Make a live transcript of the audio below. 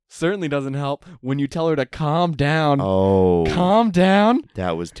certainly doesn't help when you tell her to calm down. Oh. Calm down?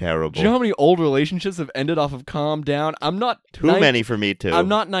 That was terrible. Do you know how many old relationships have ended off of calm down? I'm not... Too many for me, too. I'm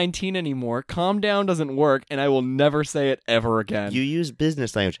not 19 anymore. Calm down doesn't work, and I will never say it ever again. You use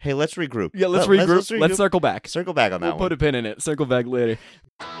business language. Hey, let's regroup. Yeah, let's regroup. Let's circle back. Circle back on that We'll one. put a pin in it. Circle back later.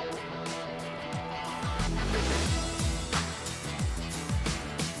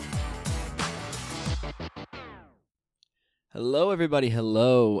 Hello, everybody.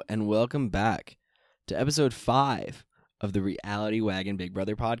 Hello, and welcome back to episode 5 of the Reality Wagon Big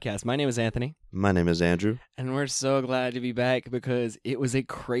Brother podcast. My name is Anthony. My name is Andrew. And we're so glad to be back because it was a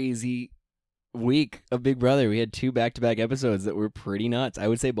crazy week of Big Brother. We had 2 back-to-back episodes that were pretty nuts. I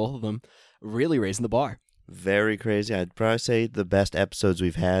would say both of them really raising the bar. Very crazy. I'd probably say the best episodes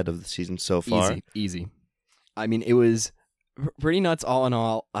we've had of the season so far. Easy. I mean, it was pretty nuts all in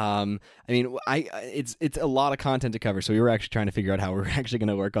all. It's a lot of content to cover, so we were actually trying to figure out how we're actually going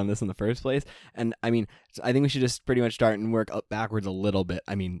to work on this in the first place. And I mean, I think we should just pretty much start and work up backwards a little bit.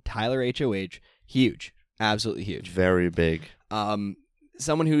 I mean, Tyler HOH, huge, absolutely huge, Very big.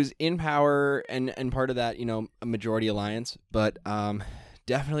 Someone who's in power and part of that, a majority alliance, but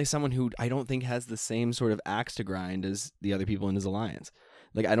definitely someone who I don't think has the same sort of axe to grind as the other people in his alliance.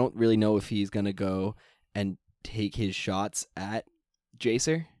 Like, I don't really know if he's going to go and take his shots at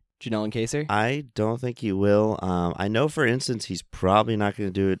Janelle and Kaysar. I don't think he will. I know, for instance, he's probably not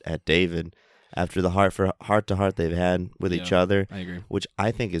going to do it at David after the heart-to-heart they've had with each other. I agree. Which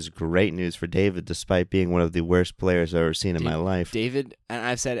I think is great news for David, despite being one of the worst players I've ever seen in my life. David, and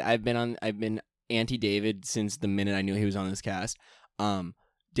I've said I've been anti-David since the minute I knew he was on this cast.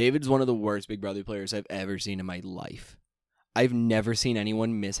 David's one of the worst Big Brother players I've ever seen in my life. I've never seen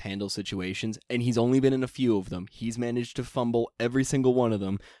anyone mishandle situations, and he's only been in a few of them. He's managed to fumble every single one of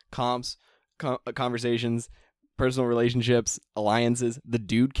them. Comps, conversations, personal relationships, alliances. The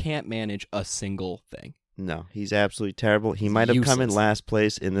dude can't manage a single thing. No, he's absolutely terrible. He might have come in last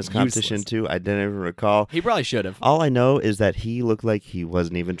place in this competition, too. I didn't even recall. He probably should have. All I know is that he looked like he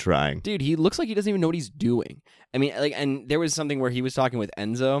wasn't even trying. Dude, he looks like he doesn't even know what he's doing. I mean, and there was something where he was talking with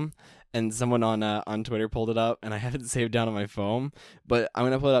Enzo, and someone on Twitter pulled it up, and I have it saved down on my phone, but I'm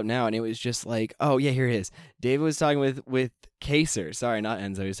going to pull it up now, and it was just like, oh, yeah, here it is. David was talking with Kaysar. Sorry, not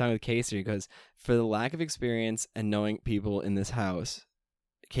Enzo. He was talking with Kaysar because for the lack of experience and knowing people in this house,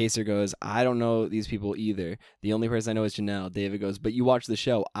 Kaysar goes, I don't know these people either. The only person I know is Janelle. David goes, but you watch the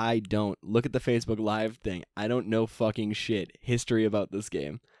show. I don't. Look at the Facebook Live thing. I don't know fucking shit. History about this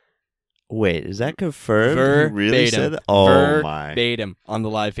game. Wait, is that confirmed? Verbatim. He really said that? Oh, my. Verbatim on the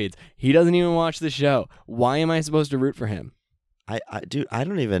live feeds. He doesn't even watch the show. Why am I supposed to root for him? Dude, I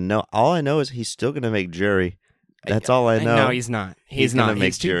don't even know. All I know is he's still going to make jury. That's all I know. No, he's not. He's not. Make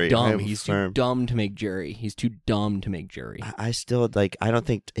He's too jury. dumb. He's too dumb to make jury. He's too dumb to make jury. I still, I don't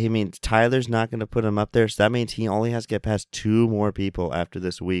think, Tyler's not going to put him up there, so that means he only has to get past 2 more people after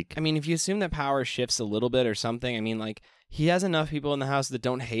this week. I mean, if you assume that power shifts a little bit or something, he has enough people in the house that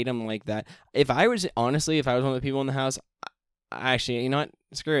don't hate him like that. If I was one of the people in the house, actually, you know what?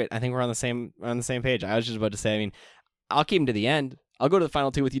 Screw it. I think we're on the same page. I was just about to say, I'll keep him to the end. I'll go to the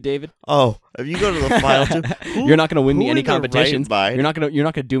final 2 with you, David. Oh, if you go to the final 2, you're not going to win me any competitions. Right, you're not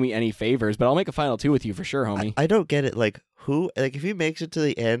going to do me any favors, but I'll make a final 2 with you for sure, homie. I don't get it. If he makes it to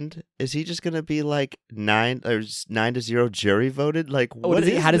the end, is he just going to be 9-0 jury voted? What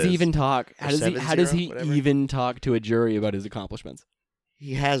is how does this? he even talk? How does he whatever? even talk to a jury about his accomplishments?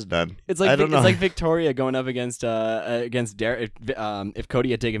 He has none. It's like I don't know. It's like Victoria going up against Derek. If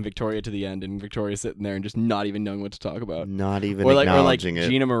Cody had taken Victoria to the end and Victoria sitting there and just not even knowing what to talk about, Not even or acknowledging it.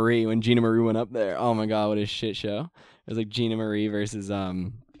 Gina Marie, when Gina Marie went up there, oh my god, what a shit show! It was like Gina Marie versus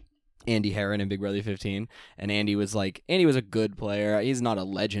Andy Herron in Big Brother 15, and Andy was a good player. He's not a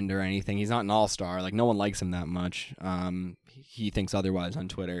legend or anything. He's not an all-star. No one likes him that much. He thinks otherwise on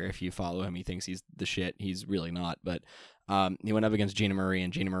Twitter. If you follow him, he thinks he's the shit. He's really not, but. He went up against Gina Marie,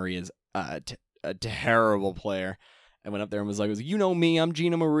 and Gina Marie is a terrible player. I went up there and was like, you know me, I'm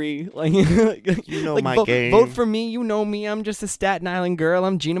Gina Marie. You know my game. Vote for me, you know me, I'm just a Staten Island girl,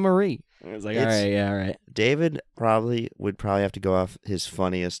 I'm Gina Marie. I was like, all right. David would probably have to go off his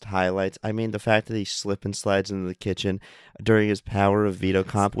funniest highlights. The fact that he slip and slides into the kitchen during his Power of Veto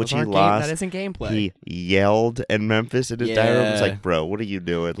comp, which he lost. That isn't gameplay. He yelled at Memphis in his diary room. Was like, bro, what are you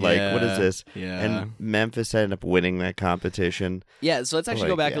doing? What is this? Yeah. And Memphis ended up winning that competition. Yeah, so let's actually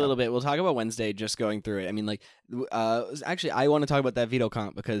go back a little bit. We'll talk about Wednesday, just going through it. Actually, I want to talk about that veto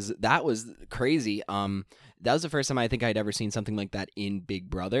comp because that was crazy. That was the first time I think I'd ever seen something like that in Big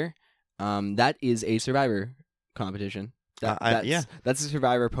Brother. That is a Survivor competition. That's a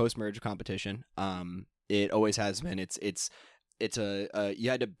Survivor post-merge competition. It always has been. It's it's a you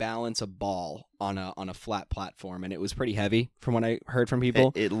had to balance a ball on a flat platform, and it was pretty heavy from what I heard from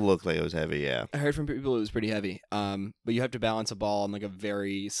people. It looked like it was heavy, yeah. I heard from people it was pretty heavy. But you have to balance a ball on like a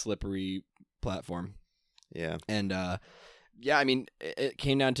very slippery platform. Yeah. And yeah, I mean, it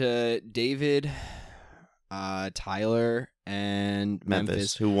came down to David, Tyler, and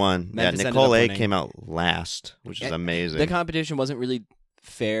Memphis. Who won. Memphis ended Nicole up A winning. came out last, which is amazing. The competition wasn't really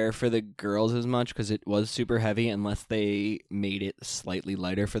fair for the girls as much because it was super heavy unless they made it slightly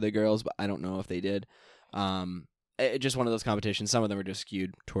lighter for the girls, but I don't know if they did. Just one of those competitions. Some of them are just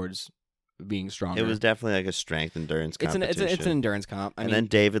skewed towards being stronger. It was definitely like a strength endurance competition. It's an endurance comp. I mean, then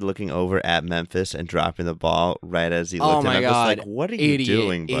David looking over at Memphis and dropping the ball right as he Oh looked my at Memphis God. like, what are you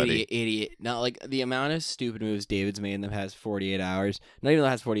doing, buddy? Idiot. Not like the amount of stupid moves David's made in the past 48 hours. Not even the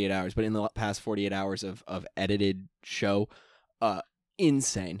past 48 hours, but in the past 48 hours of edited show.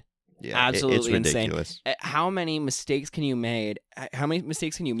 Insane. Yeah, Absolutely it's insane. ridiculous. How many mistakes can you make? How many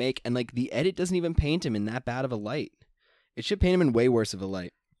mistakes can you make? And like the edit doesn't even paint him in that bad of a light. It should paint him in way worse of a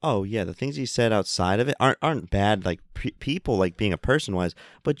light. Oh yeah, the things he said outside of it aren't bad, like people like being a person wise,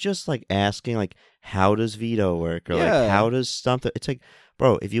 but just like asking like how does veto work or Yeah. like how does something. It's like,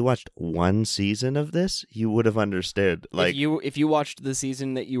 bro, if you watched one season of this, you would have understood. Like if you watched the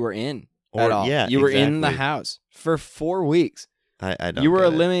season that you were in or at all, yeah, you were in the exactly. house for 4 weeks. I don't. You were get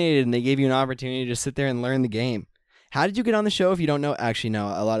it. eliminated, and they gave you an opportunity to just sit there and learn the game. How did you get on the show if you don't know? Actually, no.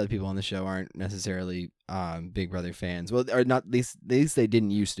 A lot of the people on the show aren't necessarily Big Brother fans. Well, or not. At least they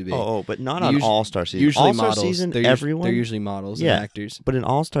didn't used to be. But not on Usually- All-Star season. Usually All-Star models. season, They're everyone. they're usually models Yeah. and actors. But in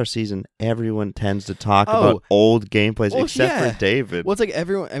All-Star season, everyone tends to talk Oh. about old gameplays, Well, except yeah. for David. Well, it's like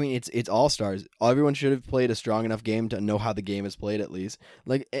everyone. I mean, it's all stars. Everyone should have played a strong enough game to know how the game is played. At least,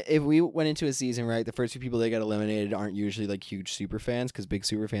 like if we went into a season, right, the first few people that got eliminated aren't usually like huge super fans because big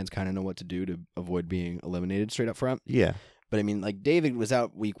super fans kind of know what to do to avoid being eliminated straight up front. Yeah. But I mean, like David was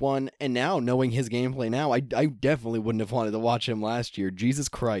out week 1, and now knowing his gameplay now, I definitely wouldn't have wanted to watch him last year. Jesus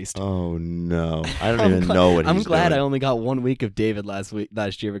Christ! Oh no, I don't I'm even gla- know what I'm he's glad doing. I only got 1 week of David last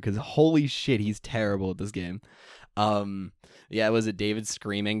year because holy shit, he's terrible at this game. Yeah, was it David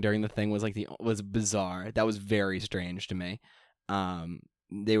screaming during the thing was bizarre. That was very strange to me.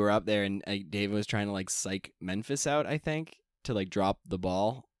 They were up there and David was trying to like psych Memphis out, I think, to like drop the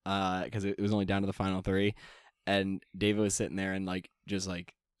ball because it was only down to the final 3, and David was sitting there and like just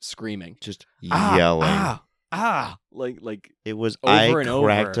like screaming, Just "Ah, yelling. like It was. over I and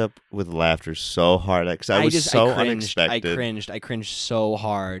cracked over. up with laughter so hard because I was so unexpected. I cringed so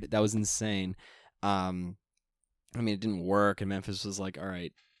hard. That was insane. I mean, it didn't work, and Memphis was like, "All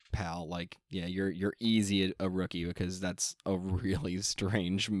right, pal, like, yeah, you're easy at a rookie because that's a really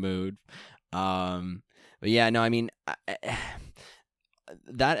strange mood." But yeah, no, I mean,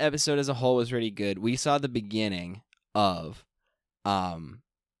 that episode as a whole was really good. We saw the beginning of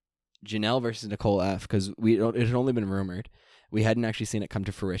Janelle versus Nicole F because it had only been rumored. We hadn't actually seen it come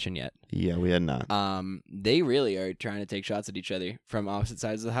to fruition yet. Yeah, we had not. They really are trying to take shots at each other from opposite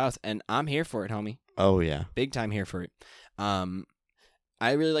sides of the house, and I'm here for it, homie. Oh yeah. Big time here for it.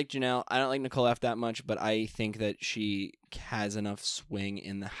 I really like Janelle. I don't like Nicole F that much, but I think that she has enough swing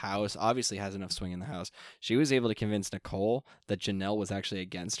in the house. Obviously has enough swing in the house. She was able to convince Nicole that Janelle was actually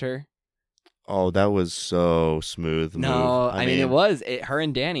against her. Oh, that was so smooth. No, move. I mean it was. Her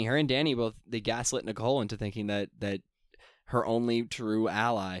and Danny both, they gaslit Nicole into thinking that her only true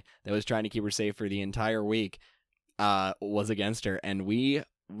ally that was trying to keep her safe for the entire week was against her, and we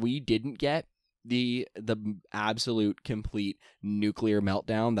didn't get the absolute complete nuclear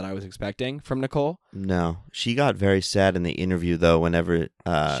meltdown that I was expecting from Nicole. No, she got very sad in the interview though. Whenever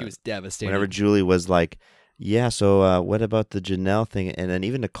She was devastated. whenever Julie was like, "Yeah, so what about the Janelle thing?" And then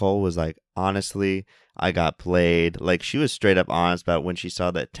even Nicole was like, "Honestly, I got played." Like she was straight up honest about when she saw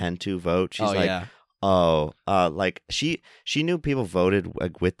that 10-2 vote. She's like, yeah. "Oh, like she knew people voted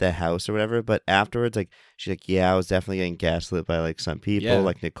like with the house or whatever, but afterwards, like she's like, yeah, I was definitely getting gaslit by like some people, Yeah.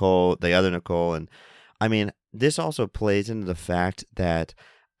 like Nicole, the other Nicole, and I mean, this also plays into the fact that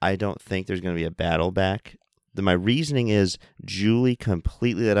I don't think there's going to be a battle back. My reasoning is Julie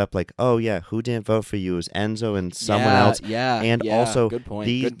completely lit up like, oh yeah, who didn't vote for you? It was Enzo and someone else. Yeah, And yeah. also good point.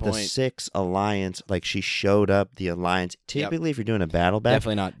 The good point. 6 alliance, like she showed up the alliance. Typically, if you're doing a battle back,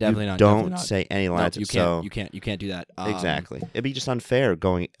 Definitely not. Definitely not. don't definitely not. say any No, lines. you So can't. You can't do that. exactly, it'd be just unfair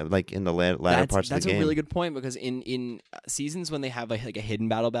going like in the latter parts of That's the game. a really good point because in seasons when they have like a hidden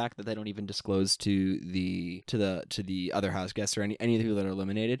battle back that they don't even disclose to the other house guests or any of the people that are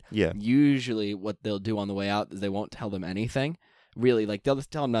eliminated. Yeah, Usually, what they'll do on the way out is they won't tell them anything. Really, like they'll just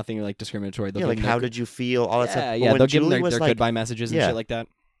tell them nothing like discriminatory. They'll yeah. give Like, them how their- did you feel? All that stuff. Yeah, But yeah. when They'll give them Julie their was like, goodbye messages and yeah. shit like that.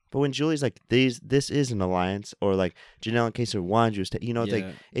 But when Julie's like, this is an alliance, or like Janelle in case of Wanju, it's like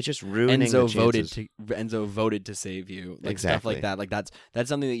it's just ruining Enzo the chances. Enzo voted to save you, like Exactly. stuff like that. Like that's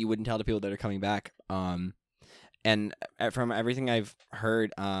something that you wouldn't tell to people that are coming back. And from everything I've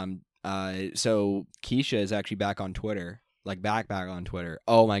heard, so Keisha is actually back on Twitter, like back on Twitter.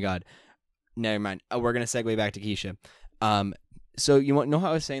 Oh my God, never mind. We're gonna segue back to Keisha. So you know how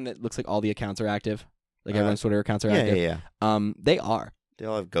I was saying that it looks like all the accounts are active, like everyone's Twitter accounts are active. Yeah. They are. They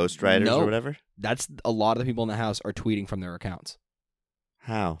all have ghostwriters or whatever? That's a lot of the people in the house are tweeting from their accounts.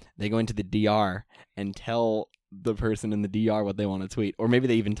 How? They go into the DR and tell the person in the DR what they want to tweet, or maybe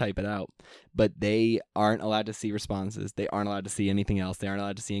they even type it out, but they aren't allowed to see responses. They aren't allowed to see anything else. They aren't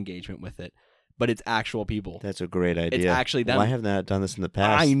allowed to see engagement with it. But it's actual people. That's a great idea. It's actually them. Why haven't I done this in the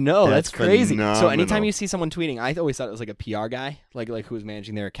past? I know, that's crazy. Phenomenal. So anytime you see someone tweeting, I always thought it was like a PR guy, like who was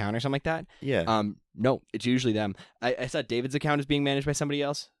managing their account or something like that. Yeah. No, it's usually them. I saw David's account is being managed by somebody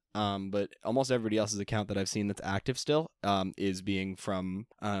else. But almost everybody else's account that I've seen that's active still, is being from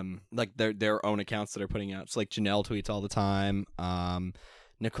like their own accounts that are putting out. It's like Janelle tweets all the time.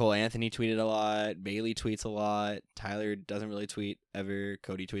 Nicole Anthony tweeted a lot. Bailey tweets a lot. Tyler doesn't really tweet ever.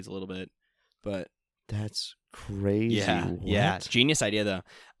 Cody tweets a little bit, but that's crazy. Yeah. Genius idea though.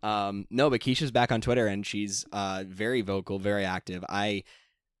 No, but Keisha's back on Twitter and she's very vocal, very active. I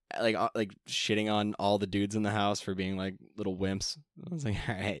like shitting on all the dudes in the house for being like little wimps. I was like,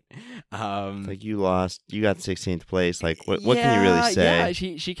 all right. Like you lost, you got 16th place. Like what can you really say? Yeah,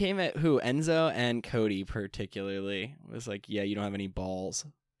 she came at Enzo and Cody particularly. It was like, yeah, you don't have any balls.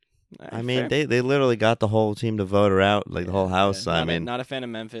 I mean, they literally got the whole team to vote her out, like the whole house. Yeah. Not a fan of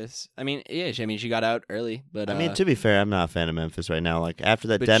Memphis. I mean, yeah, she got out early, but I mean, to be fair, I'm not a fan of Memphis right now. Like after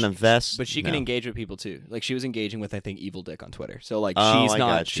that denim vest, but she can engage with people too. Like she was engaging with, I think, Evil Dick on Twitter. So like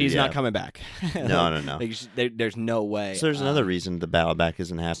she's not coming back. No. Like there's no way. So there's another reason the battle back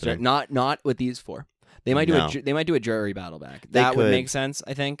isn't happening. Not with these four. They might do a jury battle back. That would make sense,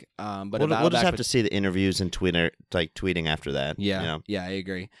 I think. But we'll just have to see the interviews and Twitter, like tweeting after that. Yeah, yeah, I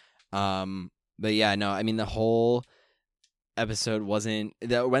agree. But yeah, no, I mean the whole episode wasn't.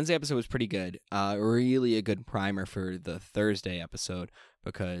 The Wednesday episode was pretty good. Really a good primer for the Thursday episode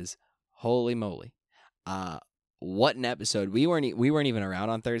because holy moly, what an episode! We weren't even around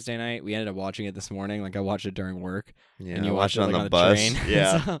on Thursday night. We ended up watching it this morning. Like I watched it during work. Yeah, and you watched it like, on the bus. Train.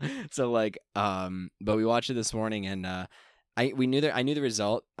 Yeah. so but we watched it this morning and I knew the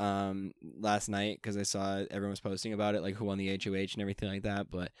result last night because I saw everyone was posting about it, like who won the HOH and everything like that.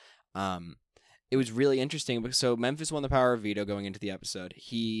 But it was really interesting. So Memphis won the power of veto going into the episode.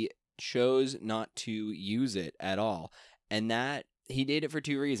 He chose not to use it at all, and that he did it for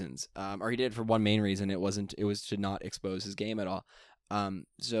two reasons. Or he did it for one main reason. It was to not expose his game at all.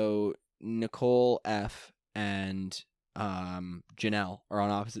 So Nicole F and Janelle are on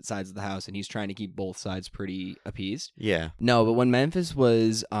opposite sides of the house, and he's trying to keep both sides pretty appeased. Yeah. No, but when Memphis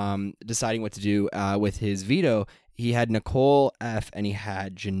was deciding what to do with his veto, he had Nicole F and he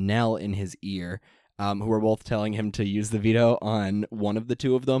had Janelle in his ear, who were both telling him to use the veto on one of the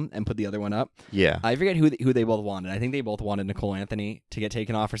two of them and put the other one up. Yeah. I forget who they both wanted. I think they both wanted Nicole Anthony to get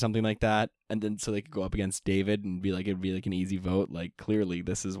taken off or something like that, and then so they could go up against David and be like it'd be like an easy vote. Like clearly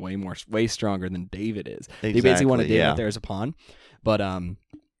this is way stronger than David is. Exactly, they basically wanted David out there as a pawn, but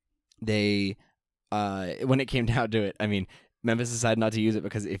they when it came down to it, I mean, Memphis decided not to use it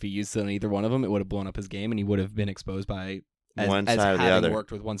because if he used it on either one of them, it would have blown up his game and he would have been exposed by one side or the other.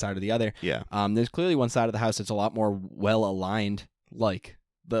 Worked with one side or the other. Yeah. There's clearly one side of the house that's a lot more well aligned, like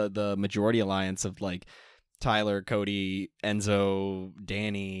the majority alliance of like Tyler, Cody, Enzo,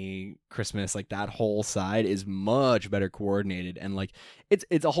 Danny, Christmas, like that whole side is much better coordinated and like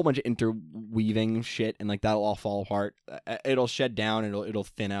it's a whole bunch of interweaving shit and like that'll all fall apart. It'll shed down, it'll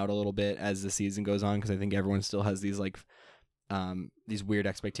thin out a little bit as the season goes on because I think everyone still has these like these weird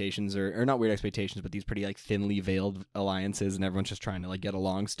expectations or not weird expectations, but these pretty like thinly veiled alliances, and everyone's just trying to like get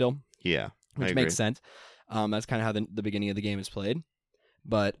along still. Yeah, which makes sense. That's kind of how the beginning of the game is played.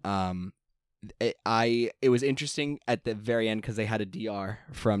 But it was interesting at the very end because they had a DR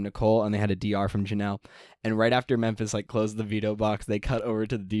from Nicole and they had a DR from Janelle, and right after Memphis like closed the veto box, they cut over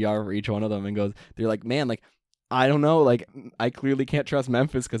to the DR for each one of them and they're like, man, like I don't know, like I clearly can't trust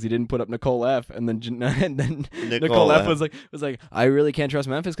Memphis because he didn't put up Nicole F, and then Nicole F was like I really can't trust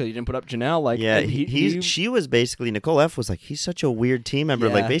Memphis because he didn't put up Janelle. Like yeah, she was basically Nicole F was like he's such a weird team member.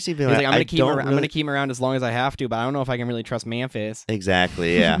 Yeah. Like basically like I'm gonna keep him around as long as I have to, but I don't know if I can really trust Memphis.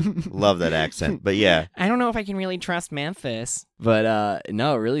 Exactly. Yeah, love that accent. But yeah, I don't know if I can really trust Memphis. But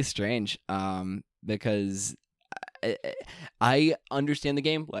no, really strange. Because I understand the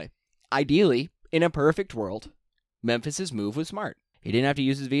gameplay. Ideally, in a perfect world, Memphis's move was smart. He didn't have to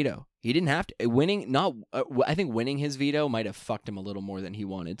use his veto. He didn't have to winning. Not, I think winning his veto might have fucked him a little more than he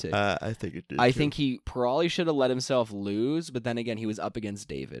wanted to. I think it did. I too. think he probably should have let himself lose, but then again, he was up against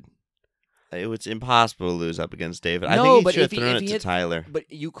David. It was impossible to lose up against David. I No, think he but should have if thrown he it to had- Tyler.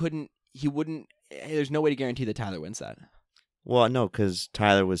 But you couldn't. He wouldn't. There's no way to guarantee that Tyler wins that. Well, no, because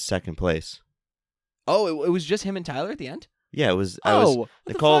Tyler was second place. Oh, it was just him and Tyler at the end. Yeah, it was. What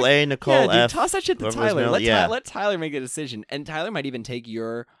the Nicole fuck? A, Nicole yeah, F. dude, toss that shit to whoever was Tyler. middle- yeah. Let Tyler make the decision, and Tyler might even take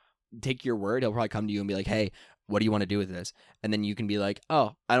your word. He'll probably come to you and be like, "Hey, what do you want to do with this?" And then you can be like,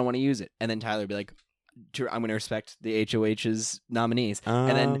 "Oh, I don't want to use it." And then Tyler will be like, I'm going to respect the HOH's nominees.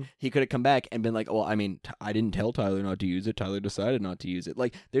 And then he could have come back and been like, well, I mean, I didn't tell Tyler not to use it. Tyler decided not to use it.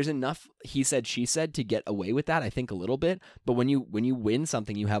 Like, there's enough he said, she said to get away with that, I think, a little bit. But when you win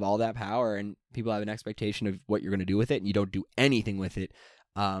something, you have all that power and people have an expectation of what you're going to do with it, and you don't do anything with it.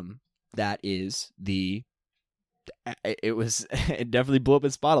 That is it definitely blew up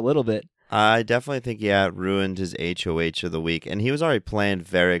his spot a little bit. I definitely think, it ruined his HOH of the week. And he was already playing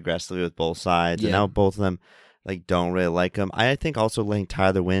very aggressively with both sides. Yeah. And now both of them don't really like him. I think also letting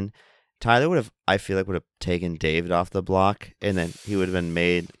Tyler win. Tyler would have taken David off the block. And then he would have been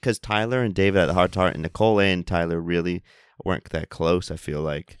made. Because Tyler and David had the heart to heart. And Nicole A and Tyler really weren't that close, I feel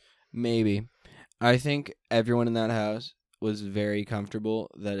like. Maybe. I think everyone in that house was very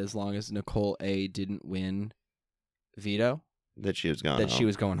comfortable that as long as Nicole A didn't win veto, That she was going that home. she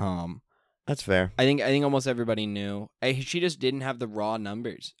was going home. That's fair. I think almost everybody knew. She just didn't have the raw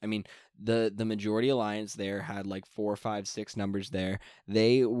numbers. I mean, the majority alliance there had like 4, 5, 6 numbers there.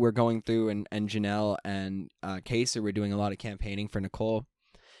 They were going through, and Janelle and Kaser were doing a lot of campaigning for Nicole,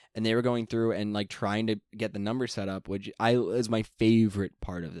 and they were going through and like trying to get the number set up, which is my favorite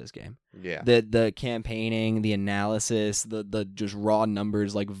part of this game. Yeah. The campaigning, the analysis, the just raw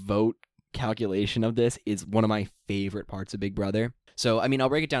numbers, like vote calculation of this is one of my favorite parts of Big Brother. So, I mean, I'll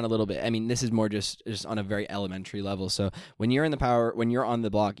break it down a little bit. I mean, this is more just on a very elementary level. So when you're on the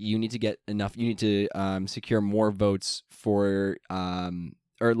block, you need to get enough, you need to secure more votes for,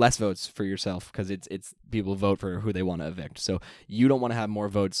 or less votes for yourself, because it's people vote for who they want to evict. So you don't want to have more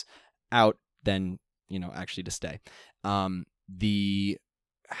votes out than, actually to stay. The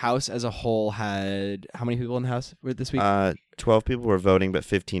house as a whole had, how many people in the house this week? 12 people were voting, but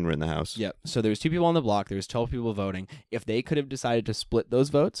 15 were in the house. Yep. So there was 2 people on the block. There was 12 people voting. If they could have decided to split those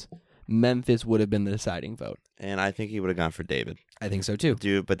votes, Memphis would have been the deciding vote. And I think he would have gone for David. I think so too.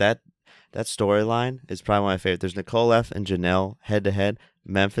 Dude, but that storyline is probably one of my favorite. There's Nicole F and Janelle head-to-head.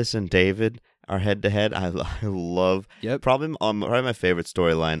 Memphis and David are head-to-head. I love probably my favorite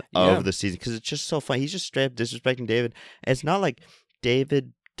storyline of the season, because it's just so fun. He's just straight up disrespecting David. And it's not like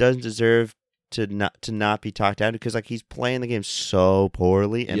David doesn't deserve to not be talked out, because like he's playing the game so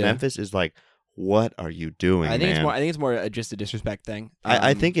poorly, and Memphis is like, what are you doing? I think man? it's more just a disrespect thing.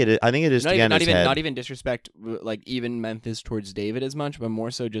 I think it is. I think it is. Not even disrespect, like even Memphis towards David as much, but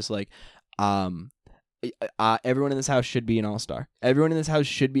more so just like, everyone in this house should be an all-star. Everyone in this house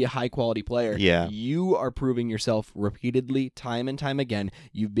should be a high-quality player. Yeah. You are proving yourself repeatedly, time and time again.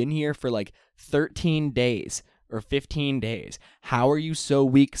 You've been here for like 13 days. Or 15 days. How are you so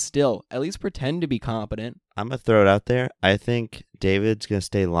weak still? At least pretend to be competent. I'm going to throw it out there. I think David's going to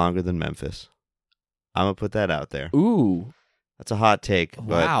stay longer than Memphis. I'm going to put that out there. Ooh. That's a hot take,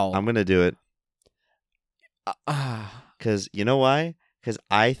 but wow. I'm going to do it. Because you know why? Because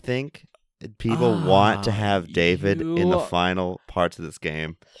I think people want to have David in the final parts of this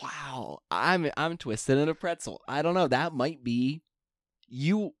game. Wow. I'm twisted in a pretzel. I don't know. That might be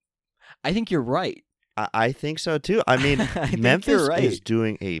you. I think you're right. I think so too. I mean, Memphis is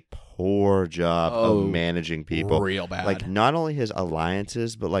doing a poor job of managing people. Real bad. Like, not only his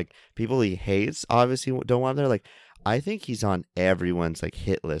alliances, but like people he hates obviously don't want him there. Like, I think he's on everyone's like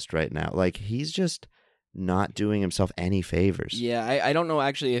hit list right now. Like, he's just not doing himself any favors. Yeah, I don't know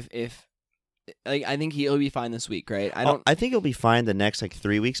actually if like, I think he'll be fine this week, right? I think he'll be fine the next like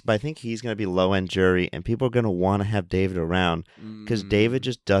 3 weeks, but I think he's going to be low end jury, and people are going to want to have David around because David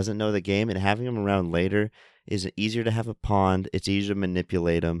just doesn't know the game, and having him around later is easier to have a pawn. It's easier to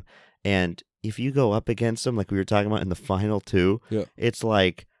manipulate him, and if you go up against him, like we were talking about in the final 2, it's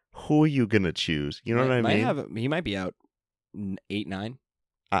like, who are you going to choose? You know what I mean? He might be out 8-9.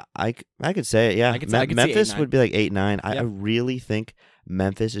 I could say it, yeah. I could Memphis see 8-9. would be like 8-9. Yep. I really think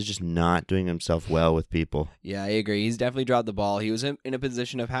Memphis is just not doing himself well with people. Yeah, I agree. He's definitely dropped the ball. He was in a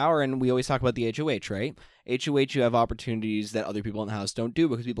position of power, and we always talk about the HOH, right? HOH, you have opportunities that other people in the house don't do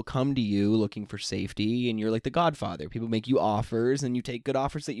because people come to you looking for safety, and you're like the godfather. People make you offers, and you take good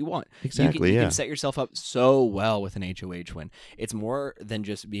offers that you want. Exactly, You can set yourself up so well with an HOH win. It's more than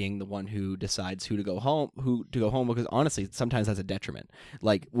just being the one who decides who to go home, because honestly, sometimes that's a detriment.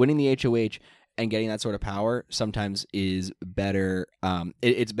 Like winning the HOH and getting that sort of power sometimes is better.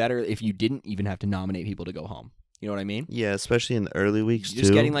 It's better if you didn't even have to nominate people to go home. You know what I mean? Yeah, especially in the early weeks, You're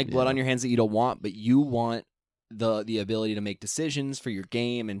just too. getting like blood on your hands that you don't want, but you want the ability to make decisions for your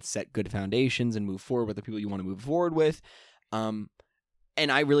game and set good foundations and move forward with the people you want to move forward with. And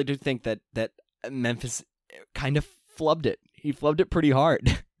I really do think that Memphis kind of flubbed it. He flubbed it pretty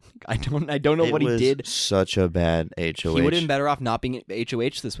hard. I don't know what he did. Such a bad HOH. He would have been better off not being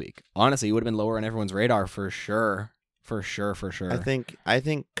HOH this week. Honestly, he would have been lower on everyone's radar for sure. For sure. I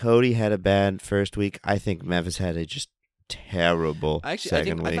think Cody had a bad first week. I think Memphis had a just terrible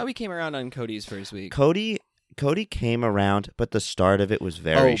second week. I thought we came around on Cody's first week. Cody came around, but the start of it was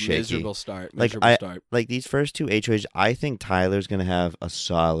very shaky. Miserable start. Like these first two HOHs, I think Tyler's going to have a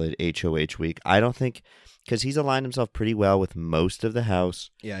solid HOH week. I don't think, because he's aligned himself pretty well with most of the house.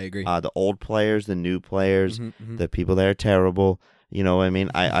 Yeah, I agree. The old players, the new players, Mm-hmm. the people that are terrible. You know what I mean?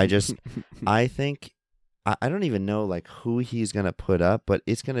 I think, I don't even know like who he's going to put up, but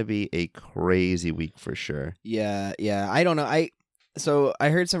it's going to be a crazy week for sure. Yeah. I don't know. So I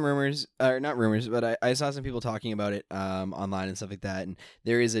heard some rumors, or not rumors, but I saw some people talking about it online and stuff like that, and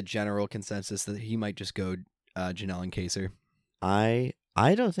there is a general consensus that he might just go Janelle and Kaser. I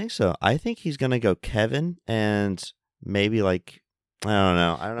don't think so. I think he's gonna go Kevin and maybe like I don't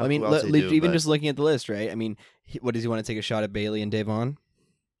know. I mean, who else they do, but just looking at the list, right? I mean, what does he want to take a shot at Bailey and Davon?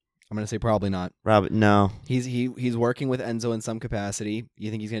 I'm gonna say probably not. Robert, no. He's working with Enzo in some capacity.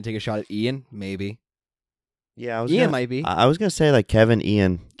 You think he's gonna take a shot at Ian? Maybe. Yeah, Ian might be. I was gonna say like Kevin,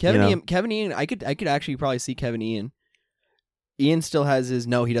 Ian. Ian. I could actually probably see Kevin, Ian. Ian still has his.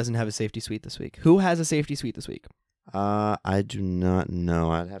 No, he doesn't have a safety suite this week. Who has a safety suite this week? I do not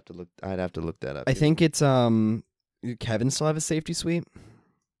know. I'd have to look that up. I think it's Kevin still have a safety suite.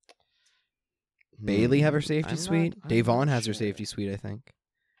 Bailey have her safety suite. Davon has her safety suite. I think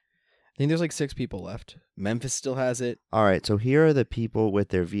there's like 6 people left. Memphis still has it. All right, so here are the people with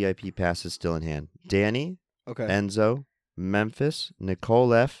their VIP passes still in hand: Danny, Okay. Enzo, Memphis,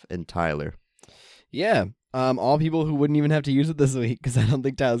 Nicole F, and Tyler. Yeah. All people who wouldn't even have to use it this week because I don't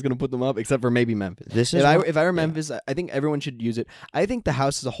think Tyler's going to put them up except for maybe Memphis. If I were Memphis, I think everyone should use it. I think the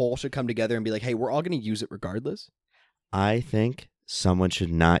house as a whole should come together and be like, hey, we're all going to use it regardless. I think someone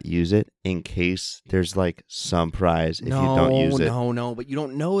should not use it in case there's like some prize if you don't use it. No, but you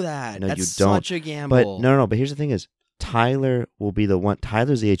don't know that. No, That's you don't. such a gamble. But no, but here's the thing is Tyler will be the one.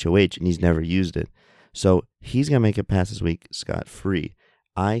 Tyler's the HOH and he's never used it. So he's going to make it past this week scot-free.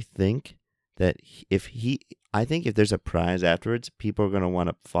 I think that if there's a prize afterwards, people are going to want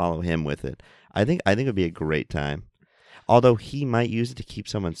to follow him with it. I think it would be a great time. Although he might use it to keep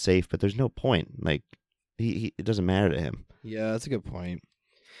someone safe, but there's no point. Like it doesn't matter to him. Yeah, that's a good point.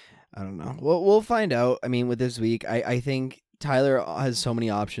 I don't know. Well, we'll find out. I mean, with this week, I think Tyler has so many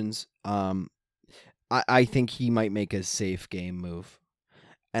options. I think he might make a safe game move,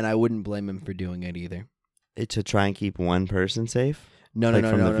 and I wouldn't blame him for doing it either. It's to try and keep one person safe? No.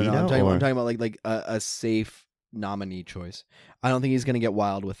 From the veto, I'm talking about like a safe nominee choice. I don't think he's gonna get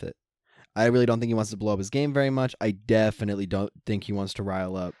wild with it. I really don't think he wants to blow up his game very much. I definitely don't think he wants to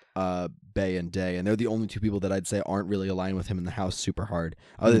rile up Bay and Day, and they're the only 2 people that I'd say aren't really aligned with him in the house super hard,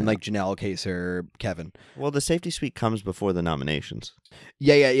 other than like Janelle, Kaser, Kevin. Well, the safety suite comes before the nominations.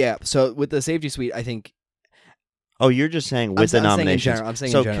 Yeah. So with the safety suite, I think. Oh, you're just saying with the nominations. I'm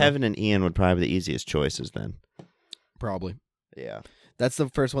saying so in general. Kevin and Ian would probably be the easiest choices then. Probably. Yeah. That's the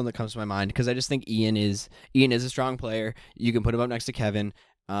first one that comes to my mind because I just think Ian is a strong player. You can put him up next to Kevin.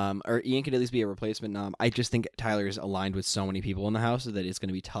 Or Ian could at least be a replacement nom. I just think Tyler is aligned with so many people in the house that it's going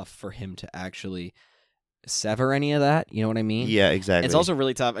to be tough for him to actually sever any of that. You know what I mean? Yeah, exactly. It's also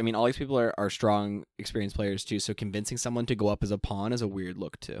really tough. I mean, all these people are strong, experienced players too, so convincing someone to go up as a pawn is a weird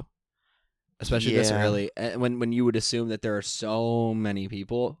look too. Especially this early. When you would assume that there are so many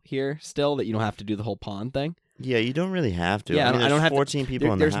people here still that you don't have to do the whole pawn thing. Yeah, you don't really have to. Yeah, I mean, I don't have 14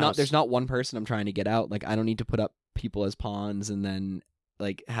 people in the house. There's not one person I'm trying to get out. Like, I don't need to put up people as pawns and then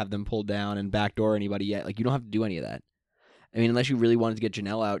like have them pulled down and backdoor anybody yet. Like, you don't have to do any of that. I mean, unless you really wanted to get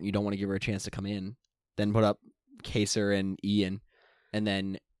Janelle out and you don't want to give her a chance to come in, then put up Kaser and Ian, and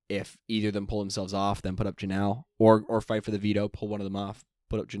then if either of them pull themselves off, then put up Janelle, or fight for the veto, pull one of them off,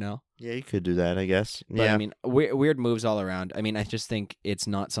 put up Janelle. Yeah, you could do that, I guess. But Yeah. I mean, weird moves all around. I mean, I just think it's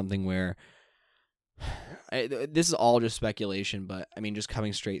not something where this is all just speculation. But I mean, just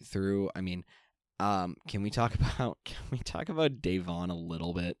coming straight through. I mean, can we talk about Davon a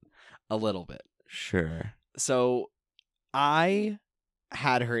little bit? A little bit. Sure. So I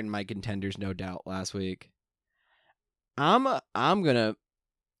had her in my contenders, no doubt, last week. I'm gonna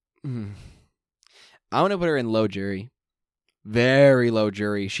I'm gonna put her in low jury. Very low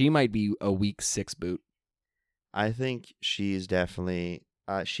jury. She might be a week 6 boot. I think she's definitely.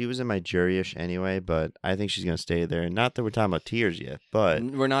 She was in my juryish anyway, but I think she's gonna stay there. Not that we're talking about tiers yet, but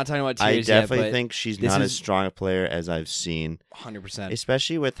We're not talking about I tiers yet, definitely but think she's this not is- as strong a player as I've seen, 100%.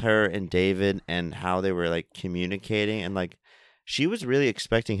 especially with her and David and how they were like communicating and like. She was really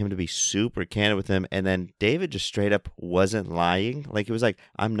expecting him to be super candid with him, and then David just straight up wasn't lying. Like, it was like,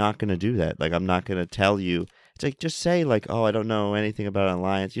 I'm not going to do that. Like, I'm not going to tell you. It's like, just say, like, oh, I don't know anything about an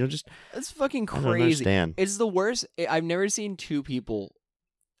alliance. You know, just, That's fucking I don't crazy. understand. It's the worst. I've never seen two people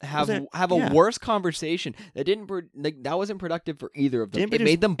have Was it- have a yeah. worse conversation that didn't that wasn't productive for either of them. Didn't It produce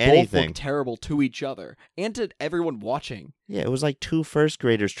made them both anything. look terrible to each other and to everyone watching. Yeah, it was like 2 first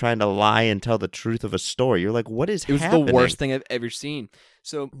graders trying to lie and tell the truth of a story. You're like, what is It was happening? the worst thing I've ever seen.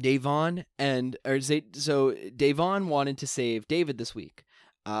 So Davon Davon wanted to save David this week.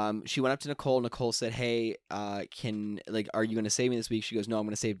 She went up to Nicole. Nicole said, "Hey, are you going to save me this week?" She goes, "No, I'm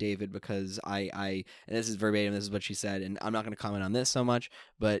going to save David because I and this is verbatim. This is what she said, and I'm not going to comment on this so much.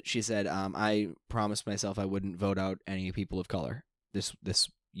 But she said, I promised myself I wouldn't vote out any people of color this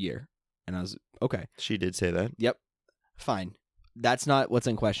year, and I was okay. She did say that. Yep, fine. That's not what's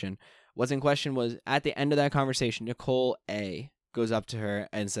in question. What's in question was at the end of that conversation, Nicole A goes up to her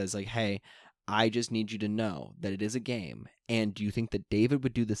and says, like, hey, I just need you to know that it is a game. And do you think that David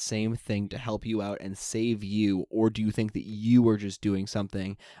would do the same thing to help you out and save you? Or do you think that you are just doing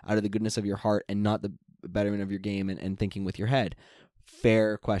something out of the goodness of your heart and not the betterment of your game and thinking with your head?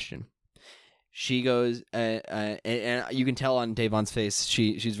 Fair question. She goes, and you can tell on Davon's face,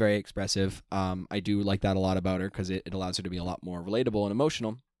 she's very expressive. I do like that a lot about her because it allows her to be a lot more relatable and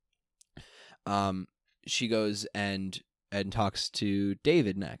emotional. She goes and talks to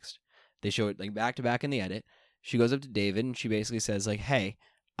David next. They show it like back to back in the edit. She goes up to David and she basically says like, "Hey,"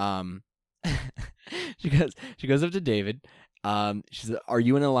 she goes up to David. She says, "Are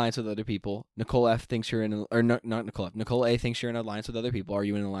you in an alliance with other people?" Nicole F thinks you're in, not Nicole F. Nicole A thinks you're in an alliance with other people. Are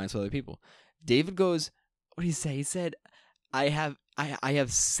you in an alliance with other people? David goes, "What did he say?" He said, "I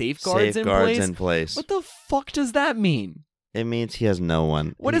have safeguards in place." What the fuck does that mean? It means he has no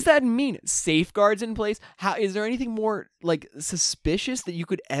one. What does that mean? Safeguards in place? How is there anything more like suspicious that you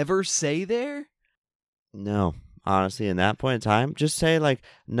could ever say there? No. Honestly, in that point in time, just say like,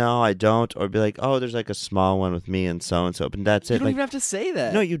 no, I don't, or be like, oh, there's like a small one with me and so, and that's it. You don't like, even have to say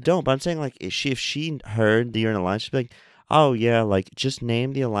that. no, you don't. But I'm saying like, if she heard that you're in an alliance, she'd be like, oh yeah, like just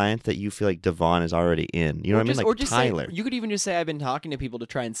name the alliance that you feel like Devon is already in. You know what I mean? Like or just Tyler. Say, you could even just say I've been talking to people to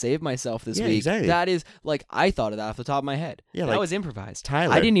try and save myself this Yeah, week. exactly. That is like I thought of that off the top of my head. Yeah, that like was improvised.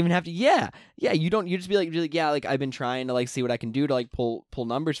 Tyler. I didn't even have to. Yeah. You don't. You just be like, yeah, like I've been trying to like see what I can do to like pull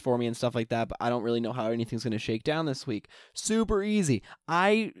numbers for me and stuff like that, but I don't really know how anything's gonna shake down this week. Super easy.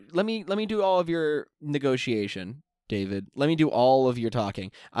 Let me do all of your negotiation, David. Let me do all of your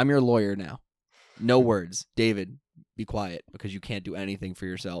talking. I'm your lawyer now. No words, David. Be quiet because you can't do anything for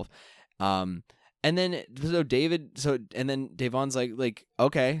yourself. And then Davon's like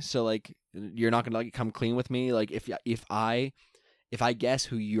okay, so like you're not gonna like come clean with me. Like if I guess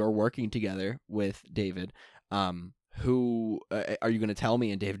who you're working together with, David, who are you gonna tell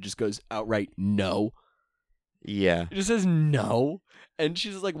me? And David just goes outright no. Yeah. He just says no, and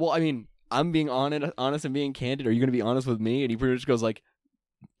she's like, well, I mean, I'm being honest and being candid. Are you gonna be honest with me? And he pretty much goes like,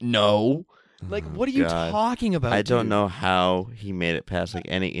 no. Like, what are you talking about? I don't dude? know how he made it past like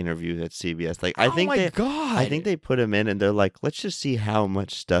any interviews at CBS. Like, I think they put him in and they're like, let's just see how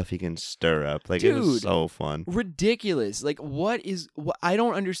much stuff he can stir up. Like, it was Dude. so fun. Ridiculous. Like, what I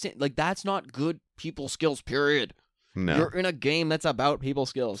don't understand. Like, that's not good people skills, period. No, You're in a game that's about people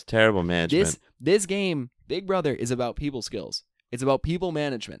skills. terrible management. This game, Big Brother, is about people skills. It's about people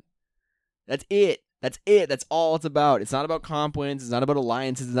management. That's it. That's all it's about. It's not about comp wins. It's not about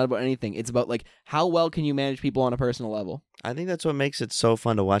alliances. It's not about anything. It's about like how well can you manage people on a personal level. I think that's what makes it so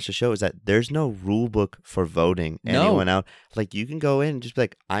fun to watch the show is that there's no rule book for voting No. anyone out. Like, you can go in and just be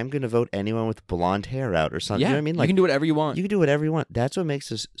like, I'm going to vote anyone with blonde hair out or something. Yeah, You know what I mean? Like, you can do whatever you want. you can do whatever you want. That's what makes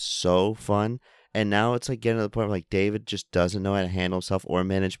this so fun. And now it's like getting to the point where like David just doesn't know how to handle himself or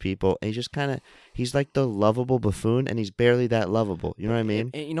manage people. And he just he's like the lovable buffoon and he's barely that lovable. You know what I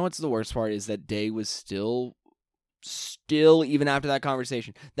mean? And you know what's the worst part is that Day was still Still, even after that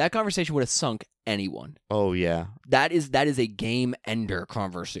conversation would have sunk anyone. Oh yeah. That is a game ender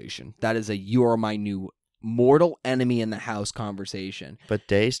conversation. That is a you are my new mortal enemy in the house conversation. But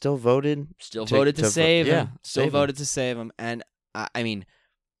they still voted. Voted to save him. Yeah, Still save voted to save him. And I mean,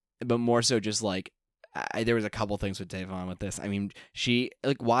 but more so just like, there was a couple things with Davon with this. I mean,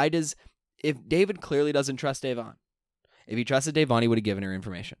 if David clearly doesn't trust Davon, if he trusted Davon, he would have given her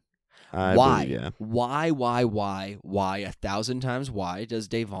information. Why? Believe, yeah. Why? 1,000 times why does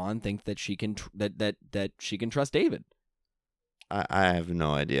Davon think that she can that she can trust David? I have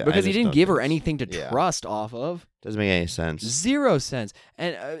no idea. Because he didn't give her anything to trust off of. Doesn't make any sense. 0 sense.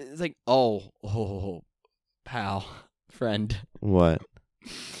 And it's like, oh, pal, friend. What?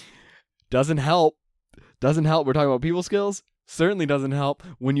 Doesn't help. Doesn't help. We're talking about people skills. Certainly doesn't help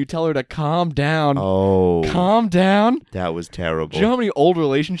when you tell her to calm down. Oh. Calm down? That was terrible. Do you know how many old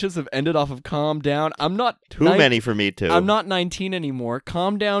relationships have ended off of calm down? I'm not... Too many for me, too. I'm not 19 anymore.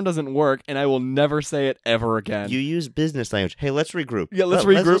 Calm down doesn't work, and I will never say it ever again. You use business language. Hey, let's regroup. Yeah, let's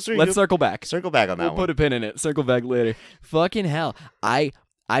regroup. Let's circle back. Circle back on that one. We'll put a pin in it. Circle back later. Fucking hell. I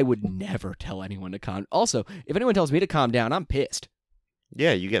would never tell anyone to calm... Also, if anyone tells me to calm down, I'm pissed.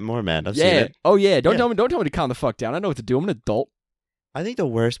 Yeah, you get more mad. I've seen it. Oh, yeah. Don't tell me to calm the fuck down. I know what to do. I'm an adult. I think the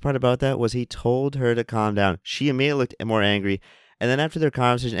worst part about that was he told her to calm down. She immediately looked more angry. And then after their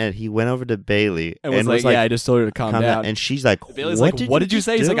conversation ended, he went over to Bailey and was like, yeah, I just told her to calm down. And she's like, Bailey's what did you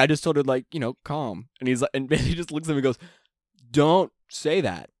say? He's like, I just told her, like, calm. And he's like, and Bailey just looks at him and goes, don't say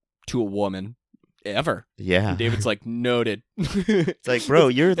that to a woman ever. Yeah. And David's like, noted. It's like, bro,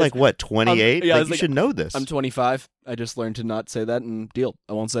 you're like, what, 28? Yeah, you should know this. I'm 25. I just learned to not say that and deal.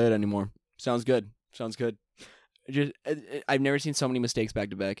 I won't say it anymore. Sounds good. I've never seen so many mistakes back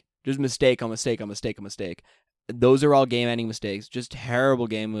to back. Just mistake on mistake on mistake on mistake. Those are all game-ending mistakes. Just terrible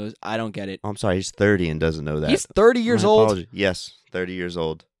game moves. I don't get it. I'm sorry. He's 30 and doesn't know that. He's 30 years old? Apologies. Yes, 30 years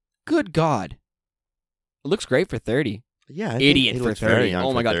old. Good God. It looks great for 30. Yeah. Idiot for 30.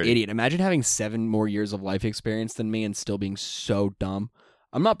 Oh my God, 30. idiot. Imagine having 7 more years of life experience than me and still being so dumb.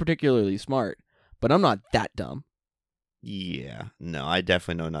 I'm not particularly smart, but I'm not that dumb. Yeah. No, I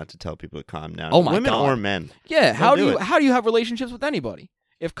definitely know not to tell people to calm down. Oh my Women God. or men. Yeah, how do you have relationships with anybody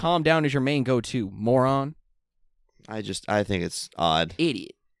if calm down is your main go-to? Moron. I think it's odd.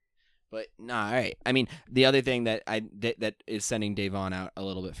 Idiot. But nah, all right. I mean, the other thing that that is sending Davon out a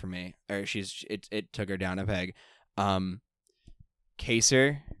little bit for me, or it took her down a peg.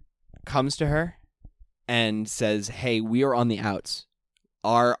 Kaser comes to her and says, "Hey, we are on the outs.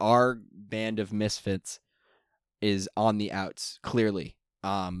 Our band of misfits is on the outs, clearly,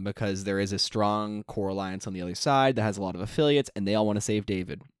 because there is a strong core alliance on the other side that has a lot of affiliates, and they all want to save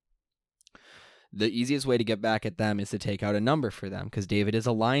David. The easiest way to get back at them is to take out a number for them, because David is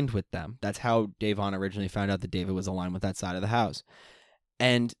aligned with them. That's how Davon originally found out that David was aligned with that side of the house.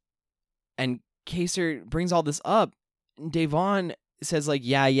 And Kaser brings all this up, and Davon says, like,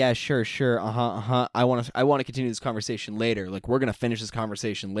 yeah, sure, I want to continue this conversation later. Like, we're going to finish this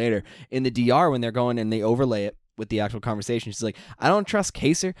conversation later. In the DR, when they're going and they overlay it with the actual conversation, she's like, I don't trust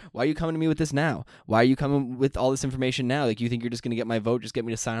Kaser. Why are you coming to me with this now? Why are you coming with all this information now? Like, you think you're just going to get my vote, just get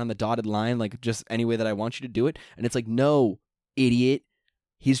me to sign on the dotted line, like, just any way that I want you to do it? And it's like, no, idiot.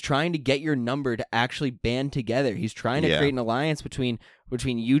 He's trying to get your number to actually band together. He's trying to create an alliance between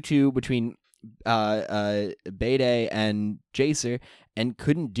you two, between Bayday and Jacer, and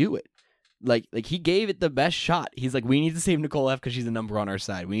couldn't do it. Like he gave it the best shot. He's like, we need to save Nicole F because she's a number on our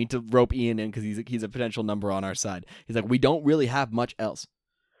side. We need to rope Ian in because he's a potential number on our side. He's like, we don't really have much else.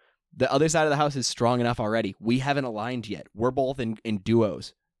 The other side of the house is strong enough already. We haven't aligned yet. We're both in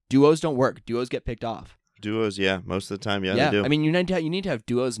duos. Duos don't work. Duos get picked off. Duos, yeah, most of the time, they do. I mean, you need to have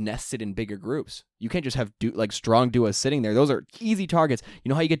duos nested in bigger groups. You can't just have strong duos sitting there. Those are easy targets. You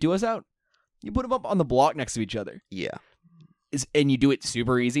know how you get duos out? You put them up on the block next to each other. Yeah. And you do it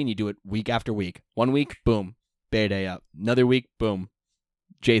super easy, and you do it week after week. 1 week, boom, Bayday up. Another week, boom,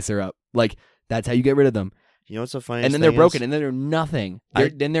 Jacer up. Like, that's how you get rid of them. You know what's so funny? And then they're broken, and then they're nothing.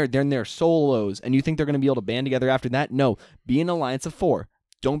 Then they're solos, and you think they're going to be able to band together after that? No. Be in an alliance of 4.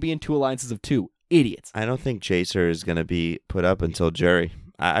 Don't be in 2 alliances of 2. Idiots. I don't think Jacer is going to be put up until Jury.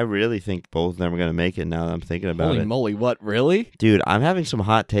 I really think both of them are going to make it now that I'm thinking about it. Holy moly, what, really? Dude, I'm having some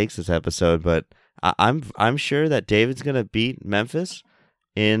hot takes this episode, but I'm sure that David's going to beat Memphis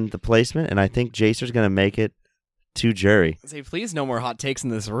in the placement, and I think Jacer's going to make it to Jury. Say, please, no more hot takes in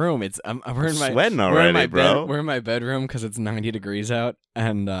this room. We're in my sweating already, bro. We're in my bedroom because it's 90 degrees out,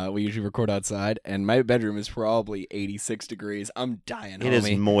 and we usually record outside, and my bedroom is probably 86 degrees. I'm dying, homie. It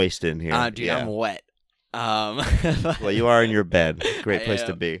is moist in here. Dude, I'm wet. Well, you are in your bed. Great I place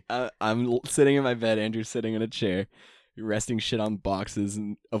to am. be. I'm sitting in my bed. Andrew's sitting in a chair, resting shit on boxes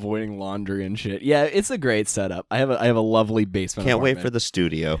and avoiding laundry and shit. Yeah, it's a great setup. I have a lovely basement. Can't wait for apartment. the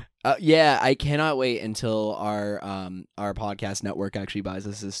studio. Yeah, I cannot wait until our podcast network actually buys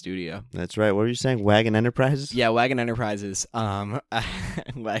us a studio. That's right. What were you saying? Wagon Enterprises? Yeah, Wagon Enterprises.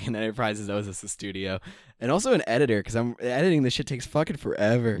 Wagon Enterprises owes us a studio, and also an editor because I'm editing. This shit takes fucking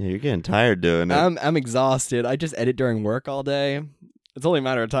forever. Yeah, you're getting tired doing it. I'm exhausted. I just edit during work all day. It's only a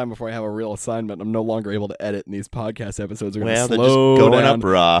matter of time before I have a real assignment. I'm no longer able to edit, and these podcast episodes are going to Well, they're slow just going down. up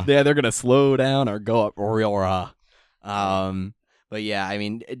raw. Yeah, they're going to slow down or go up real raw. But yeah, I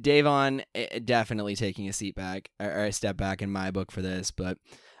mean, Davon definitely taking a seat back or a step back in my book for this, but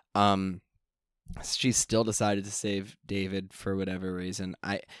she still decided to save David for whatever reason.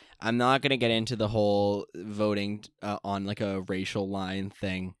 I'm not gonna get into the whole voting on like a racial line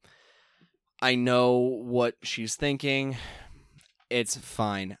thing. I know what she's thinking. It's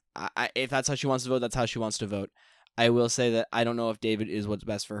fine. If that's how she wants to vote, that's how she wants to vote. I will say that I don't know if David is what's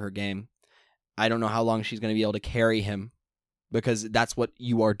best for her game. I don't know how long she's going to be able to carry him. Because that's what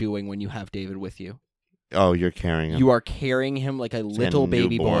you are doing when you have David with you. Oh, you're carrying him. You are carrying him like a little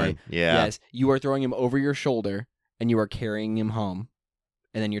baby boy. Yeah. Yes. You are throwing him over your shoulder and you are carrying him home.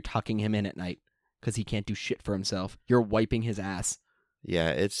 And then you're tucking him in at night because he can't do shit for himself. You're wiping his ass. Yeah,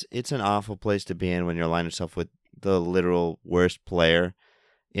 it's an awful place to be in when you're aligning yourself with the literal worst player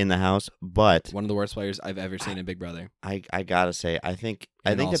in the house. But One of the worst players I've ever seen in Big Brother. I gotta say, I think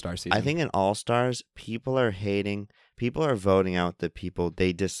All-Star season. I think in All Stars, people are voting out the people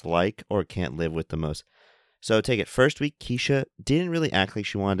they dislike or can't live with the most. So take it. First week, Keisha didn't really act like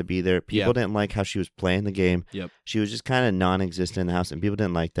she wanted to be there. People didn't like how she was playing the game. Yep. She was just kind of non-existent in the house, and people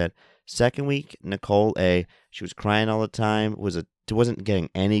didn't like that. Second week, Nicole A. She was crying all the time. Wasn't getting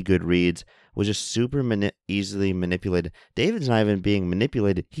any good reads. Was just super easily manipulated. David's not even being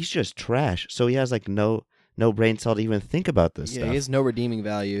manipulated. He's just trash. So he has like no brain cell to even think about this stuff. He has no redeeming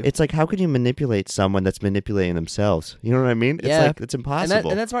value. It's like, how can you manipulate someone that's manipulating themselves? You know what I mean? It's Yeah. like, it's impossible.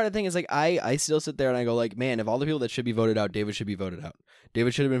 And that's part of the thing is like I still sit there and I go like, man, of all the people that should be voted out, David should be voted out.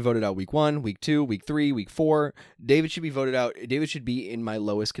 David should have been voted out week 1, week 2, week 3, week 4. David should be voted out. David should be in my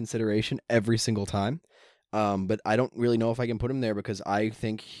lowest consideration every single time. But I don't really know if I can put him there because I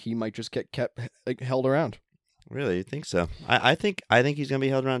think he might just get kept like held around. Really? You think so? I think he's gonna be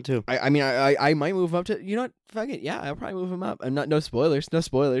held around too. I mean I might move him up to, you know what, fuck it, yeah, I'll probably move him up. I'm not no spoilers for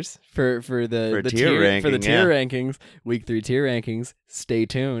the tier ranking, for the tier rankings, week 3 tier rankings. Stay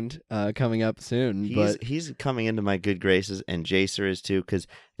tuned, coming up soon. He's coming into my good graces, and Jacer is too, because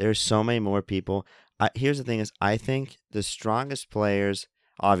there's so many more people. Here's the thing: is I think the strongest players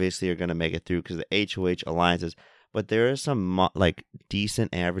obviously are gonna make it through because the HOH alliances. But there are some like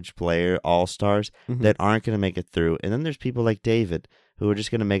decent average player all-stars that aren't going to make it through. And then there's people like David who are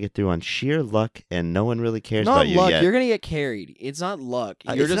just going to make it through on sheer luck, and no one really cares about you yet. Not luck. yet. You're going to get carried. It's not luck.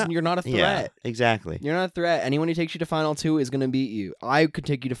 You're not a threat. Yeah, exactly. You're not a threat. Anyone who takes you to Final 2 is going to beat you. I could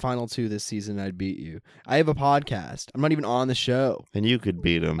take you to Final 2 this season and I'd beat you. I have a podcast. I'm not even on the show. And you could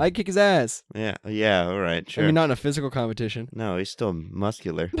beat him. I'd kick his ass. Yeah, all right, sure. I mean, not in a physical competition. No, he's still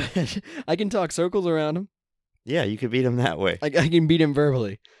muscular. I can talk circles around him. Yeah, you could beat him that way. I can beat him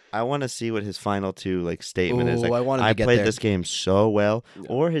verbally. I want to see what his Final 2 like statement is. Like, I wanted to get played there. this game so well,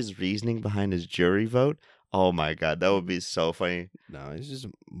 or his reasoning behind his jury vote. Oh my god, that would be so funny. No, he's just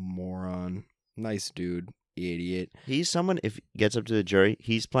a moron. Nice dude, idiot. He's someone, if he gets up to the jury,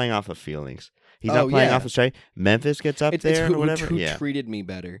 he's playing off of feelings. He's not playing off of straight. Memphis gets up there or whatever. Who treated me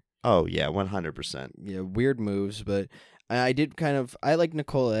better. Oh yeah, 100%. Yeah, weird moves, but I did I like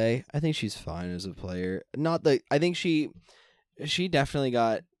Nicole A. I think she's fine as a player. I think she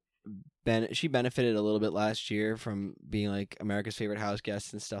definitely she benefited a little bit last year from being like America's Favorite House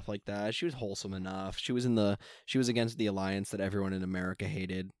Guest and stuff like that. She was wholesome enough. She was against the alliance that everyone in America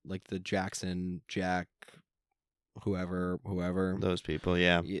hated, like the Jackson, Jack, whoever. Those people,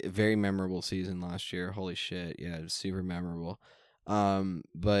 yeah. Very memorable season last year. Holy shit. Yeah, it was super memorable.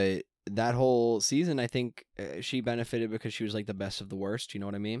 But that whole season, I think she benefited because she was like the best of the worst. You know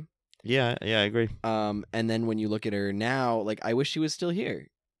what I mean? Yeah, I agree. And then when you look at her now, like I wish she was still here.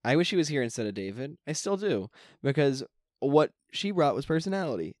 I wish she was here instead of David. I still do, because what she brought was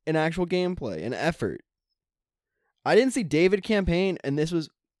personality and actual gameplay and effort. I didn't see David campaign, and this was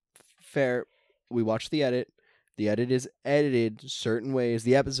fair. We watched the edit. The edit is edited certain ways.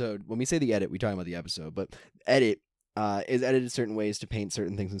 The episode, when we say the edit, we're talking about the episode, but edit is edited certain ways to paint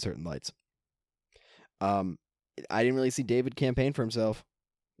certain things in certain lights. I didn't really see David campaign for himself.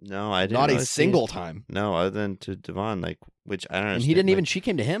 No, I didn't. Not a single time. No, other than to Devon, like, which I don't understand. And he didn't even. She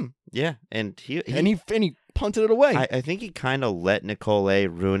came to him. Yeah, and he punted it away. I think he kind of let Nicole A.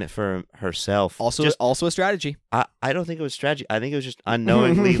 ruin it for herself. Also a strategy. I don't think it was strategy. I think it was just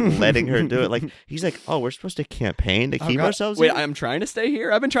unknowingly letting her do it. Like, he's like, oh, we're supposed to campaign to keep ourselves Wait, in? I'm trying to stay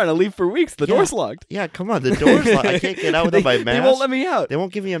here? I've been trying to leave for weeks. The door's locked. Yeah, come on. The door's locked. I can't get out without my mask. They won't let me out. They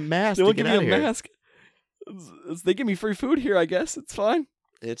won't give me a mask They to won't get give me out a of here. mask. They give me free food here, I guess. It's fine.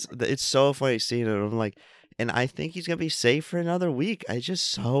 It's so funny seeing it. I'm like, and I think he's going to be safe for another week. It's just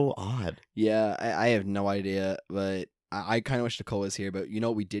so odd. Yeah, I have no idea, but I kind of wish Nicole was here. But you know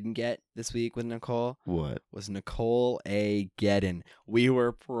what we didn't get this week with Nicole? What? Was Nicole A. Geddon. We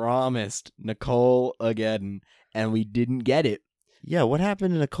were promised Nicole Geddon, and we didn't get it. Yeah, what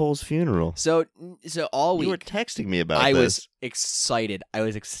happened to Nicole's funeral? So all week You were texting me about I this. was excited. I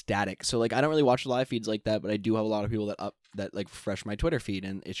was ecstatic. So like I don't really watch live feeds like that, but I do have a lot of people that like refresh my Twitter feed,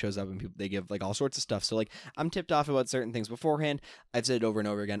 and it shows up and people they give like all sorts of stuff. So like I'm tipped off about certain things beforehand. I've said it over and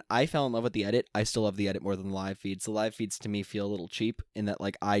over again. I fell in love with the edit. I still love the edit more than the live feeds. The live feeds to me feel a little cheap in that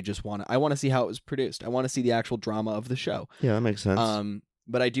like I want to see how it was produced. I want to see the actual drama of the show. Yeah, that makes sense.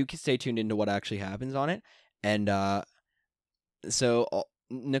 But I do stay tuned into what actually happens on it, and so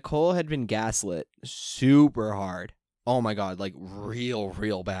Nicole had been gaslit super hard. Oh my god, like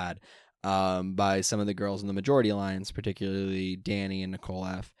real bad. By some of the girls in the Majority Alliance, particularly Danny and Nicole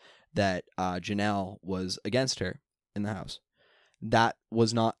F, that Janelle was against her in the house. That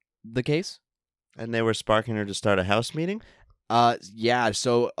was not the case. And they were sparking her to start a house meeting? Yeah,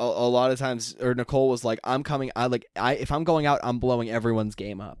 so a lot of times, or Nicole was like, I'm coming, if I'm going out, I'm blowing everyone's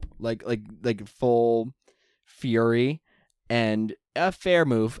game up. Like full fury. And a fair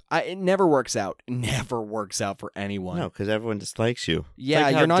move. It never works out. Never works out for anyone. No, because everyone dislikes you. Yeah, it's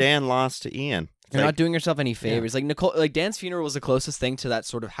like you're how not. Dan lost to Ian. You're not doing yourself any favors. Like Nicole, like Dan's funeral was the closest thing to that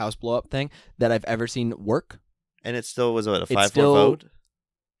sort of house blow up thing that I've ever seen work. And it still was a 5-4 still vote.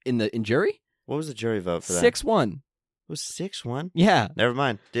 In jury. What was the jury vote for that? 6-1. It was 6-1. Yeah. Never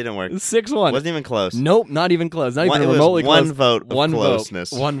mind. Didn't work. 6-1. Wasn't even close. Nope, not even close. Not even it was remotely close. One vote. Of One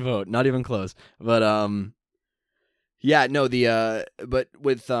closeness. vote. One vote. Not even close. But yeah, no, but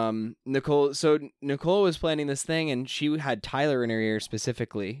with Nicole, so Nicole was planning this thing, and she had Tyler in her ear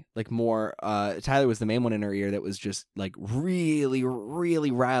specifically, like more. Tyler was the main one in her ear that was just like really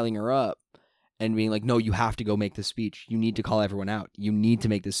riling her up, and being like, "No, you have to go make this speech. You need to call everyone out. You need to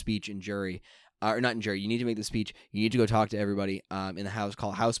make this speech in jury, or not in jury. You need to make the speech. You need to go talk to everybody in the house,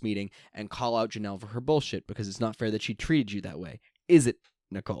 call a house meeting, and call out Janelle for her bullshit because it's not fair that she treated you that way. Is it,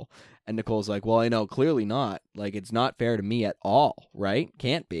 Nicole?" And Nicole's like, well, I know, clearly not. Like, it's not fair to me at all, right?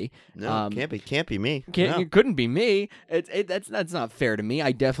 Can't be. No, can't be me. It couldn't be me. That's not fair to me.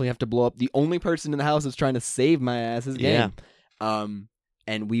 I definitely have to blow up the only person in the house that's trying to save my ass's game. Yeah.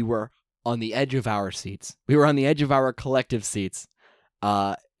 And we were on the edge of our seats. We were on the edge of our collective seats.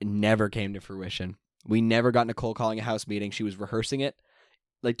 Never came to fruition. We never got Nicole calling a house meeting. She was rehearsing it.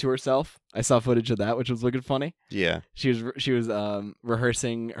 Like to herself. I saw footage of that, which was looking funny. Yeah. She was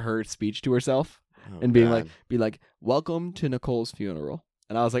rehearsing her speech to herself and be like, welcome to Nicole's funeral.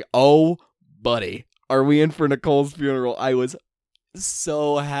 And I was like, oh, buddy, are we in for Nicole's funeral? I was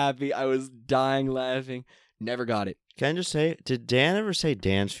so happy. I was dying laughing. Never got it. Can I just say, did Dan ever say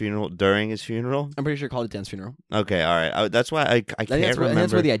Dan's funeral during his funeral? I'm pretty sure he called it Dan's funeral. Okay, all right. That's why I can't remember. And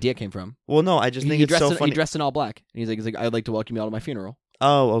that's where the idea came from. Well, no, I just think it's so funny. He dressed in all black. And he's like, I'd like to welcome you all to my funeral.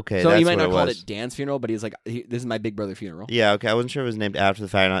 Oh, okay. So that's he might what not call was. it Dan's funeral, but he's like, this is my big brother funeral. Yeah, okay. I wasn't sure if it was named after the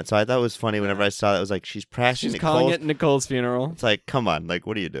fact or not. So I thought it was funny whenever I saw that. It was like, she's practicing She's calling it Nicole's funeral. It's like, come on. Like,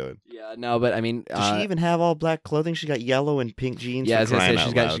 what are you doing? Yeah, no, but I mean... Does she even have all black clothing? She got yellow and pink jeans. Yeah, I was going to say,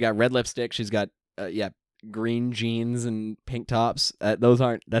 she's she got red lipstick. She's got, green jeans and pink tops.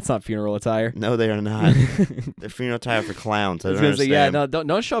 That's not funeral attire. No, they are not. They're funeral attire for clowns. I don't understand. Yeah, no,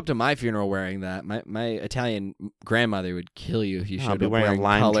 don't show up to my funeral wearing that. My Italian grandmother would kill you if you showed up wearing a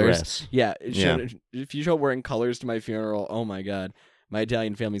lime colors. dress. Yeah, if you show up wearing colors to my funeral, oh my god, my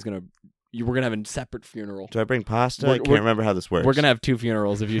Italian family's we're gonna have a separate funeral. Do I bring pasta? I can't remember how this works. We're gonna have two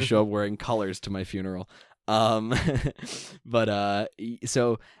funerals if you show up wearing colors to my funeral. But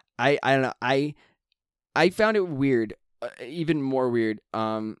so I don't know. I found it weird, even more weird.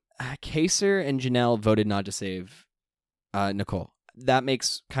 Kaser and Janelle voted not to save Nicole. That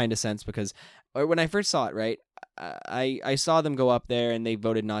makes kind of sense because when I first saw it, right, I saw them go up there and they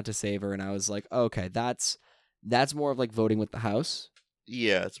voted not to save her, and I was like, okay, that's more of like voting with the house.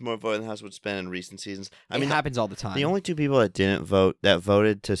 Yeah, it's more voting the house would spend in recent seasons. It happens all the time. The only two people that didn't vote, that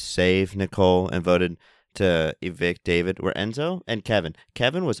voted to save Nicole and voted to evict David, were Enzo and Kevin.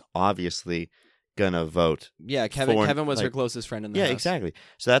 Kevin was obviously gonna vote. Yeah, Kevin for, Kevin was her like- closest friend in the Yeah, house. exactly.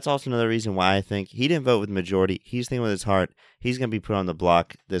 So that's also another reason why I think he didn't vote with the majority. He's thinking with his heart. He's gonna be put on the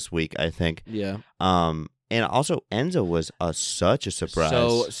block this week, I think. Yeah. And also Enzo was such a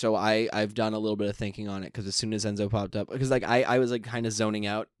surprise. So I've done a little bit of thinking on it because as soon as Enzo popped up, because like I was like kind of zoning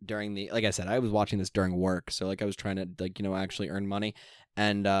out during the, like I said, I was watching this during work, so like I was trying to like actually earn money,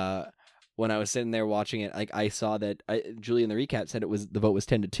 and when I was sitting there watching it, like I saw that Julie in the recap said the vote was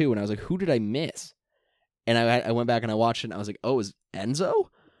 10-2, and I was like, who did I miss? And I went back and I watched it, and I was like, oh, is Enzo?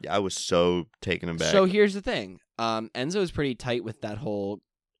 I was so taken aback. So here's the thing, Enzo is pretty tight with that whole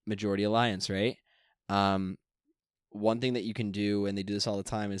majority alliance, right? One thing that you can do, and they do this all the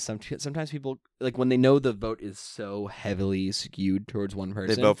time, is sometimes people, like when they know the vote is so heavily skewed towards one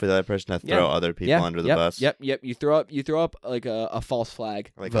person, they vote for the other person to throw other people under the bus. Yep. You throw up like a false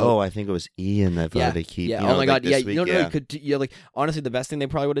flag. Like, vote. I think it was Ian that voted to keep. Yeah. You know, Oh my God. like Yeah. this week, No. You could. Yeah. Like honestly, the best thing they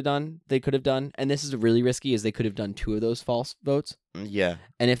probably would have done, they could have done, and this is really risky, is they could have done 2 of those false votes. Yeah.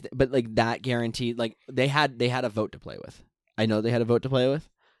 And but like that guaranteed, like they had a vote to play with. I know they had a vote to play with.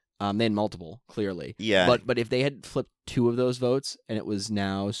 They had multiple, clearly. Yeah. But if they had flipped 2 of those votes and it was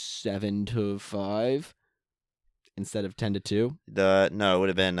now 7-5 instead of 10-2, it would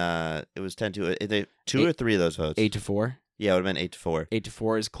have been it was 10-2. 2 or 3 of those votes. 8-4. Yeah, it would have been 8-4.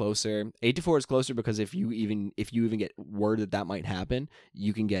 8-4 is closer. 8-4 is closer because if you even get word that might happen,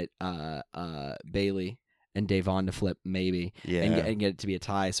 you can get Bailey and Davon to flip maybe, Yeah. and get it to be a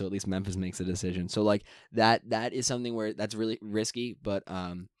tie. So at least Memphis makes a decision. So like that is something where that's really risky. But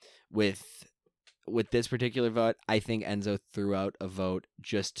with this particular vote, I think Enzo threw out a vote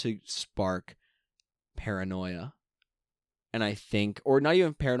just to spark paranoia, and I think, or not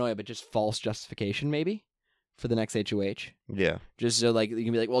even paranoia, but just false justification maybe for the next HOH. Yeah. Just so like you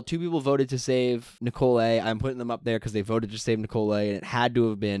can be like, well, 2 people voted to save Nicole A. I'm putting them up there because they voted to save Nicole A. And it had to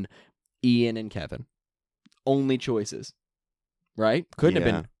have been Ian and Kevin. Only choices, right? Couldn't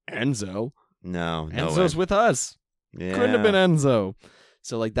have been Enzo. No Enzo's way. with us. Yeah. Couldn't have been Enzo.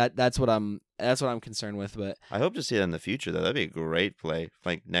 So like that's what I'm concerned with. But I hope to see it in the future though. That'd be a great play,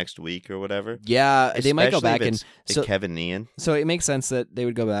 like next week or whatever. yeah, they might go Especially back if and it's so Kevin and Ian. so it makes sense that they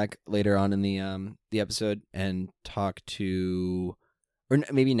would go back later on in the episode and talk to, or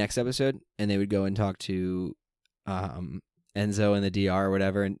maybe next episode, and they would go and talk to Enzo and the DR or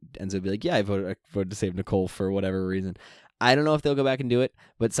whatever, and Enzo would be like, yeah, I voted to save Nicole for whatever reason. I don't know if they'll go back and do it,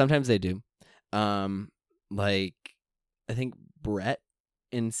 but sometimes they do. Like I think Brett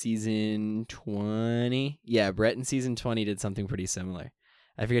in season 20. Yeah, Brett in season 20 did something pretty similar.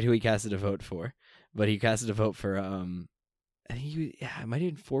 I forget who he casted a vote for, but he casted a vote for I think it might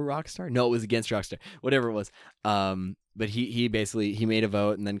have been for Rockstar. No, it was against Rockstar. Whatever it was. But he basically made a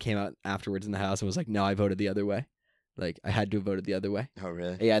vote and then came out afterwards in the house and was like, "No, I voted the other way. Like I had to have voted the other way." Oh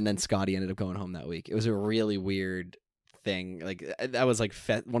really? Yeah, and then Scotty ended up going home that week. It was a really weird thing. Like that was like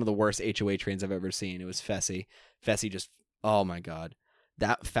one of the worst HOA trains I've ever seen. It was Fessy. Fessy just, oh my God.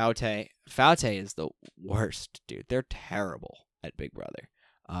 That Faute is the worst, dude. They're terrible at Big Brother.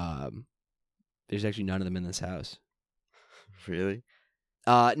 There's actually none of them in this house. Really?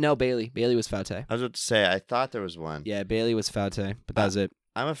 No, Bailey. Bailey was Faute. I was about to say I thought there was one. Yeah, Bailey was Faute, but that was it.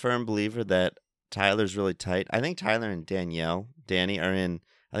 I'm a firm believer that Tyler's really tight. I think Tyler and Danny are in,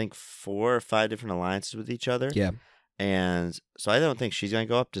 I think 4 or 5 different alliances with each other. Yeah. And so I don't think she's going to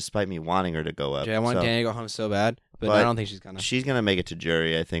go up despite me wanting her to go up. Yeah, I want So Danny to go home so bad, but I don't think she's gonna. She's going to make it to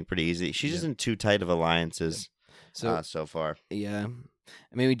jury, I think, pretty easy. She's just in too tight of alliances so far. Yeah.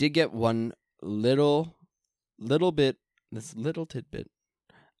 I mean, we did get one little bit, this little tidbit.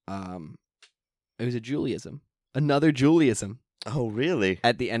 It was a Juliism. Another Juliism. Oh, really?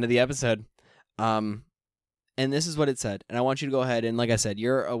 At the end of the episode. And this is what it said. And I want you to go ahead and, like I said,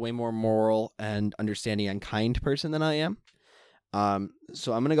 you're a way more moral and understanding and kind person than I am.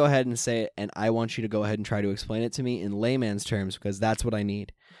 So I'm going to go ahead and say it, and I want you to go ahead and try to explain it to me in layman's terms, because that's what I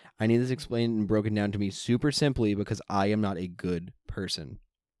need. I need this explained and broken down to me super simply, because I am not a good person.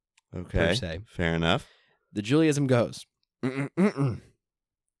 Okay. Per se. Fair enough. The Juliism goes. If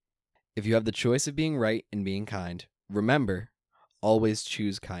you have the choice of being right and being kind, remember, always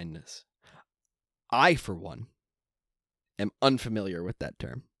choose kindness. I, for one, am unfamiliar with that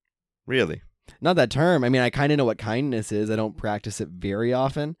term. Really? Not that term. I mean, I kind of know what kindness is. I don't practice it very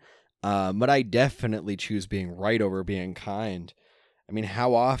often. But I definitely choose being right over being kind. I mean,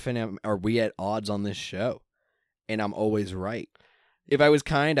 how often are we at odds on this show? And I'm always right. If I was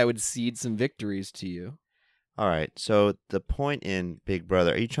kind, I would cede some victories to you. All right. So the point in Big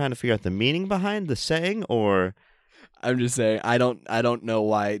Brother, are you trying to figure out the meaning behind the saying, or I'm just saying, I don't know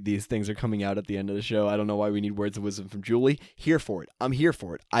why these things are coming out at the end of the show. I don't know why we need words of wisdom from Julie. Here for it. I'm here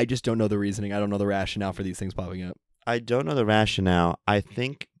for it. I just don't know the reasoning. I don't know the rationale for these things popping up. I don't know the rationale. I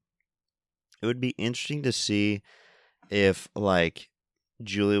think it would be interesting to see if, like,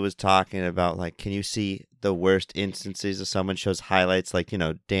 Julie was talking about, like, can you see the worst instances of someone shows highlights, like,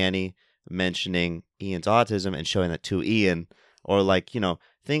 Danny mentioning Ian's autism and showing that to Ian, or, like,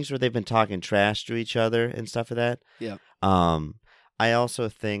 things where they've been talking trash to each other and stuff of that. Yeah. I also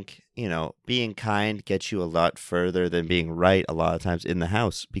think, being kind gets you a lot further than being right a lot of times in the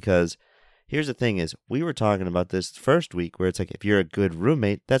house, because here's the thing is, we were talking about this first week where it's like, if you're a good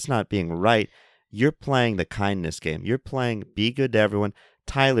roommate, that's not being right. You're playing the kindness game. You're playing be good to everyone.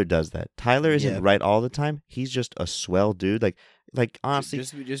 Tyler does that. Tyler isn't right all the time. He's just a swell dude. Like honestly,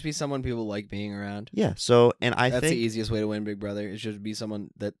 just be someone people like being around. Yeah. So, and I that's think the easiest way to win Big Brother is just be someone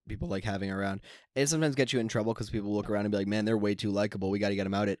that people like having around. It sometimes gets you in trouble because people look around and be like, "Man, they're way too likable. We got to get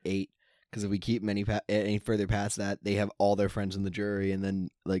them out at 8." Because if we keep them any further past that, they have all their friends in the jury, and then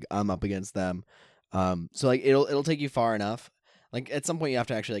like I'm up against them. So like it'll take you far enough. Like at some point you have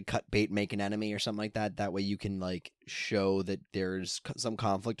to actually like cut bait, make an enemy or something like that. That way you can like show that there's some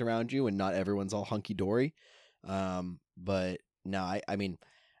conflict around you and not everyone's all hunky dory. But no, I mean,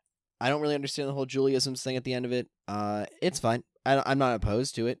 I don't really understand the whole Juliisms thing at the end of it. It's fine. I'm not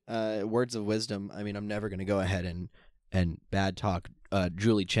opposed to it. Words of wisdom. I mean, I'm never gonna go ahead and bad talk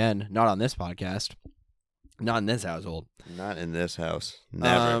Julie Chen. Not on this podcast. Not in this household. Not in this house.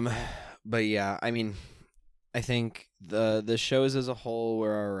 Never. But yeah, I mean, I think the shows as a whole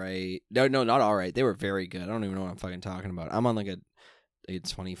were all right. No, not all right. They were very good. I don't even know what I'm fucking talking about. I'm on like a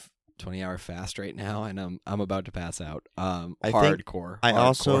 20-hour fast right now, and I'm about to pass out. Hardcore.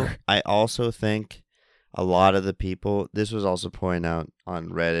 I also think a lot of the people. This was also pointed out on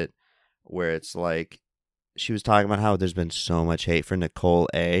Reddit, where it's like she was talking about how there's been so much hate for Nicole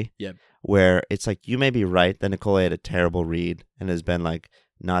A. Yep. Where it's like you may be right that Nicole A had a terrible read and has been like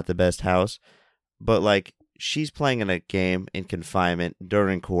not the best house, but like she's playing in a game in confinement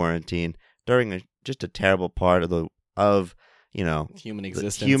during quarantine, during just a terrible part of human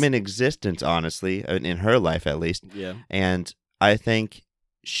existence. Human existence, honestly, in her life at least. Yeah. And I think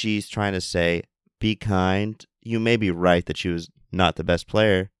she's trying to say, be kind. You may be right that she was not the best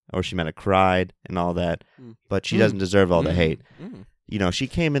player, or she might have cried and all that, but she doesn't deserve all the hate. She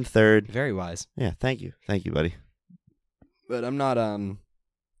came in third. Very wise. Yeah, thank you, buddy. But I'm not.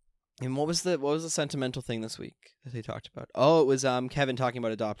 And what was the sentimental thing this week that they talked about? Oh, it was Kevin talking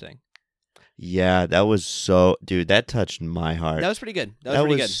about adopting. Yeah, that was so, dude. That touched my heart. That was pretty good. That was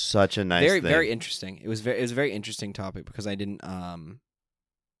pretty good. Such a nice, thing. Very interesting. It was a very interesting topic because I didn't.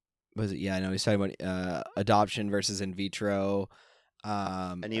 Was it? Yeah, I know he's talking about adoption versus in vitro.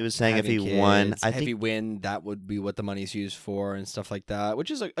 And he was saying if he kids, won, if he win, that would be what the money's used for and stuff like that,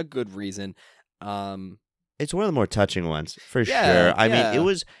 which is a good reason. It's one of the more touching ones, for sure. I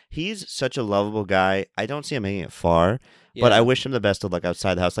mean, he's such a lovable guy. I don't see him making it far, but I wish him the best of luck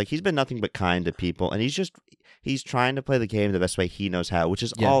outside the house. Like, he's been nothing but kind to people, and he's trying to play the game the best way he knows how, which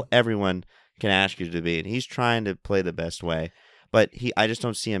is all everyone can ask you to be, and he's trying to play the best way. But I just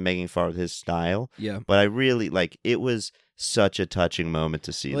don't see him making far with his style. Yeah. But I really, it was such a touching moment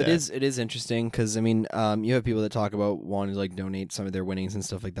to see that. It is interesting because, I mean, you have people that talk about wanting to, like, donate some of their winnings and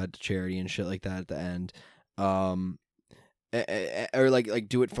stuff like that to charity and shit like that at the end. Or like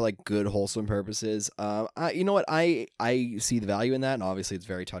do it for like good wholesome purposes. You know what, I see the value in that, and obviously it's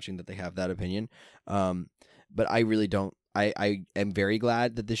very touching that they have that opinion. But I really don't. I am very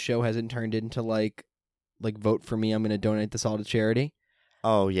glad that this show hasn't turned into like vote for me, I'm going to donate this all to charity.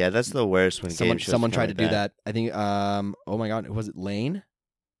 Oh yeah, that's the worst when someone tried to do that. I think oh my god, was it Lane?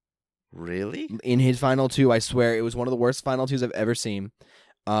 Really? In his final two, I swear it was one of the worst final twos I've ever seen.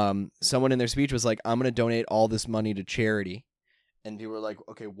 Someone in their speech was like, I'm going to donate all this money to charity. And people were like,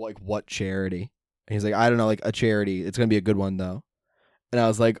 okay, like what charity? And he's like, I don't know, like a charity. It's going to be a good one though. And I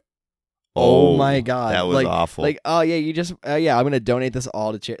was like, oh my God. That was awful. Like, oh yeah, you just, I'm going to donate this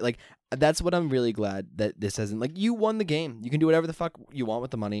all to charity. Like, that's what I'm really glad that this hasn't, like, you won the game. You can do whatever the fuck you want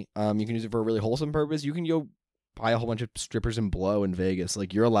with the money. You can use it for a really wholesome purpose. You can go buy a whole bunch of strippers and blow in Vegas.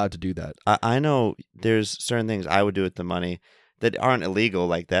 Like, you're allowed to do that. I know there's certain things I would do with the money that aren't illegal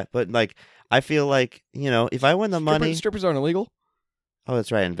like that, but like I feel like, if I win the money, strippers aren't illegal. Oh,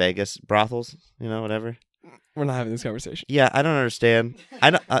 that's right, in Vegas, brothels, whatever. We're not having this conversation. Yeah, I don't understand. I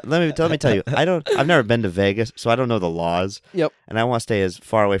don't. Let me tell you. I've never been to Vegas, so I don't know the laws. Yep. And I want to stay as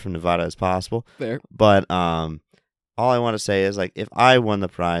far away from Nevada as possible. Fair. But all I want to say is, like, if I won the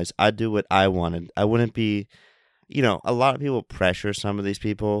prize, I'd do what I wanted. I wouldn't be, a lot of people pressure some of these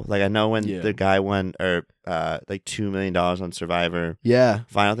people. Like I know when the guy won like $2 million on Survivor. Yeah.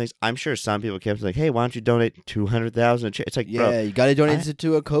 Final things. I'm sure some people kept like, hey, why don't you donate $200,000? It's like, bro, you got to donate it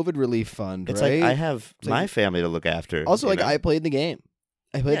to a COVID relief fund. It's right? like I have my family to look after. Also, like I played the game.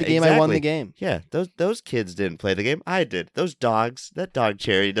 I played the game. Exactly. I won the game. Yeah, those kids didn't play the game. I did. Those dogs. That dog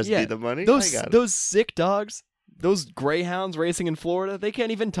Cherry doesn't need the money. Those sick dogs. Those greyhounds racing in Florida, they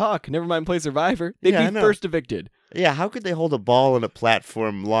can't even talk. Never mind play Survivor. They'd be first evicted. Yeah, how could they hold a ball on a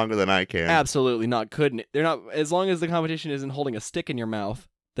platform longer than I can? Absolutely not. Couldn't. They're not. As long as the competition isn't holding a stick in your mouth,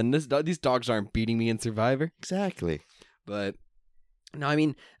 then these dogs aren't beating me in Survivor. Exactly. But no, I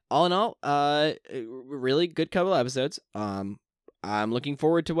mean, all in all, really good couple episodes. I'm looking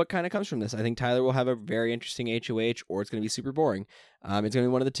forward to what kind of comes from this. I think Tyler will have a very interesting HOH, or it's going to be super boring. It's going to be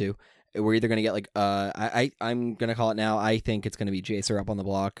one of the two. We're either going to get like I'm going to call it now. I think it's going to be Jacer up on the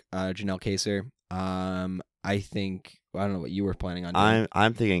block, Janelle Kaser. I think I don't know what you were planning on doing.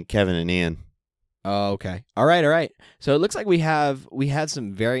 I'm thinking Kevin and Ian. Oh, okay. All right. So it looks like we had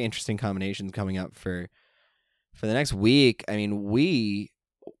some very interesting combinations coming up for the next week. I mean, we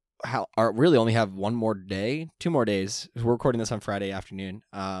really only have 2 more days. We're recording this on Friday afternoon.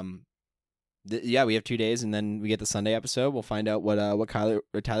 We have 2 days, and then we get the Sunday episode. We'll find out what Tyler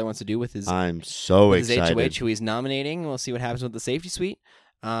wants to do with his. I'm so excited. His HOH, who he's nominating. We'll see what happens with the safety suite.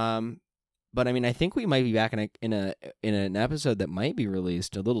 But I mean, I think we might be back in an episode that might be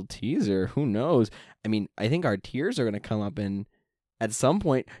released. A little teaser. Who knows? I mean, I think our tiers are going to come up at some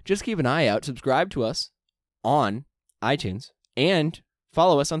point. Just keep an eye out. Subscribe to us on iTunes and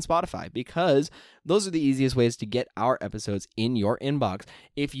follow us on Spotify, because those are the easiest ways to get our episodes in your inbox.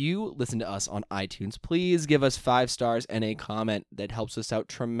 If you listen to us on iTunes, please give us 5 stars and a comment. That helps us out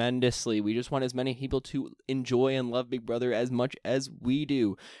tremendously. We just want as many people to enjoy and love Big Brother as much as we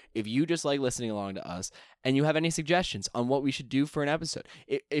do. If you just like listening along to us and you have any suggestions on what we should do for an episode,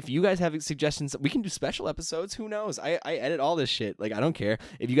 if you guys have suggestions, we can do special episodes. Who knows? I edit all this shit. Like, I don't care.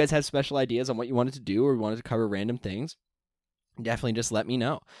 If you guys have special ideas on what you wanted to do or wanted to cover random things, definitely just let me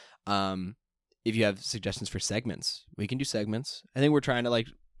know. If you have suggestions for segments, we can do segments. I think we're trying to like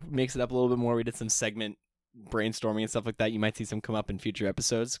mix it up a little bit more. We did some segment brainstorming and stuff like that. You might see some come up in future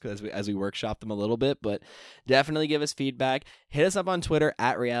episodes as we workshop them a little bit, but definitely give us feedback. Hit us up on Twitter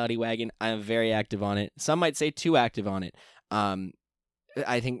at RealityWagon. I'm very active on it. Some might say too active on it.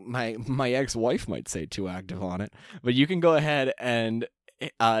 I think my ex-wife might say too active on it, but you can go ahead and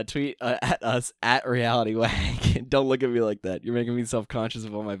tweet at us at RealityWag. Don't look at me like that. You're making me self-conscious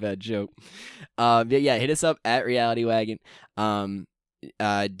of all my bad joke. Hit us up at RealityWagon.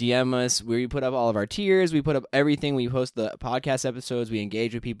 DM us where we put up all of our tiers. We put up everything. We post the podcast episodes. We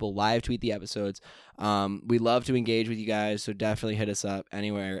engage with people. Live tweet the episodes. We love to engage with you guys, so definitely hit us up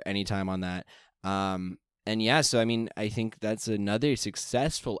anywhere, anytime on that. So I mean, I think that's another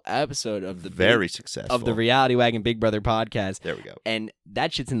successful episode of the Reality Wagon Big Brother podcast. There we go. And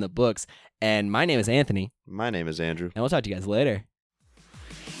that shit's in the books. And my name is Anthony. My name is Andrew. And we'll talk to you guys later.